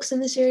of the books in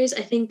the series.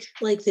 I think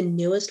like the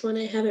newest one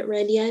I haven't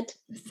read yet.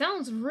 It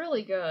sounds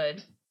really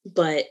good.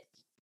 But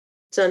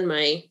it's on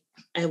my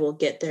I will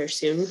get there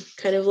soon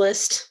kind of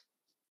list.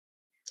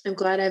 I'm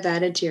glad I've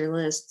added to your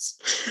lists.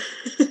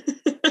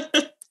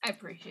 I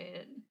appreciate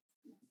it.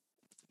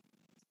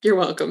 You're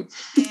welcome.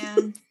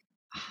 And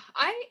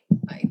I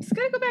just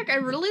gotta go back. I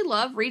really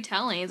love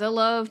retellings. I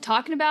love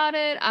talking about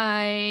it.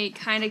 I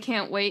kind of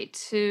can't wait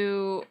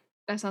to...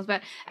 That sounds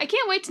bad. I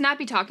can't wait to not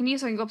be talking to you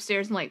so I can go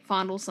upstairs and like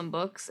fondle some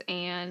books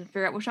and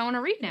figure out which I want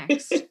to read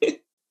next.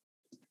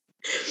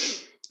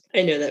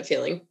 I know that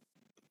feeling.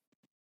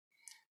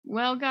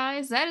 Well,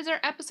 guys, that is our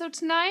episode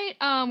tonight.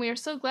 We are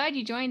so glad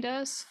you joined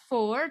us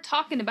for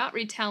talking about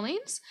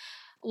retellings.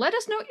 Let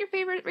us know what your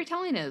favorite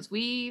retelling is.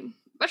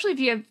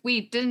 Especially if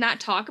we did not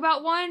talk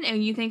about one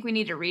and you think we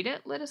need to read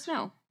it, let us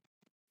know.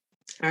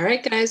 All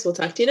right, guys, we'll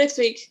talk to you next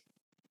week.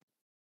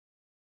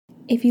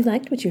 If you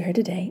liked what you heard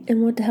today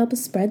and want to help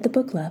us spread the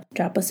book love,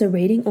 drop us a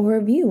rating or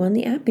review on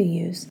the app you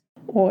use,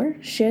 or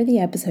share the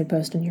episode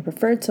post on your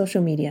preferred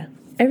social media.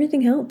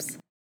 Everything helps.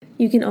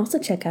 You can also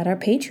check out our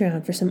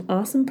Patreon for some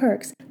awesome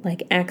perks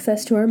like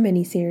access to our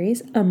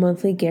mini-series, a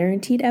monthly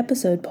guaranteed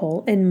episode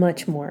poll, and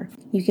much more.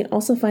 You can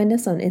also find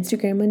us on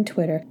Instagram and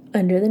Twitter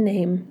under the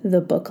name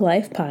The Book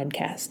Life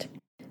Podcast.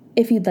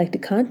 If you'd like to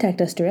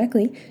contact us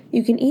directly,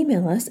 you can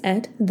email us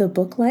at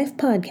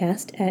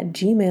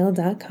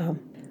thebooklifepodcast@gmail.com.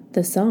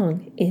 The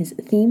song is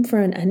Theme for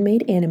an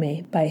Unmade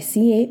Anime by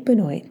C8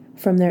 Benoit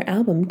from their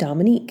album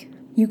Dominique.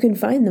 You can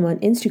find them on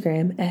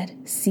Instagram at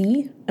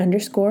C_A_BENOIT.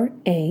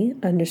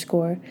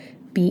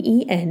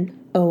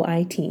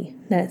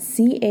 That's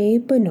C.A.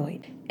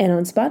 Benoit. And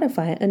on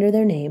Spotify under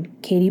their name,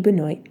 Katie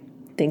Benoit.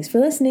 Thanks for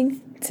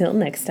listening. Till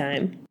next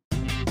time.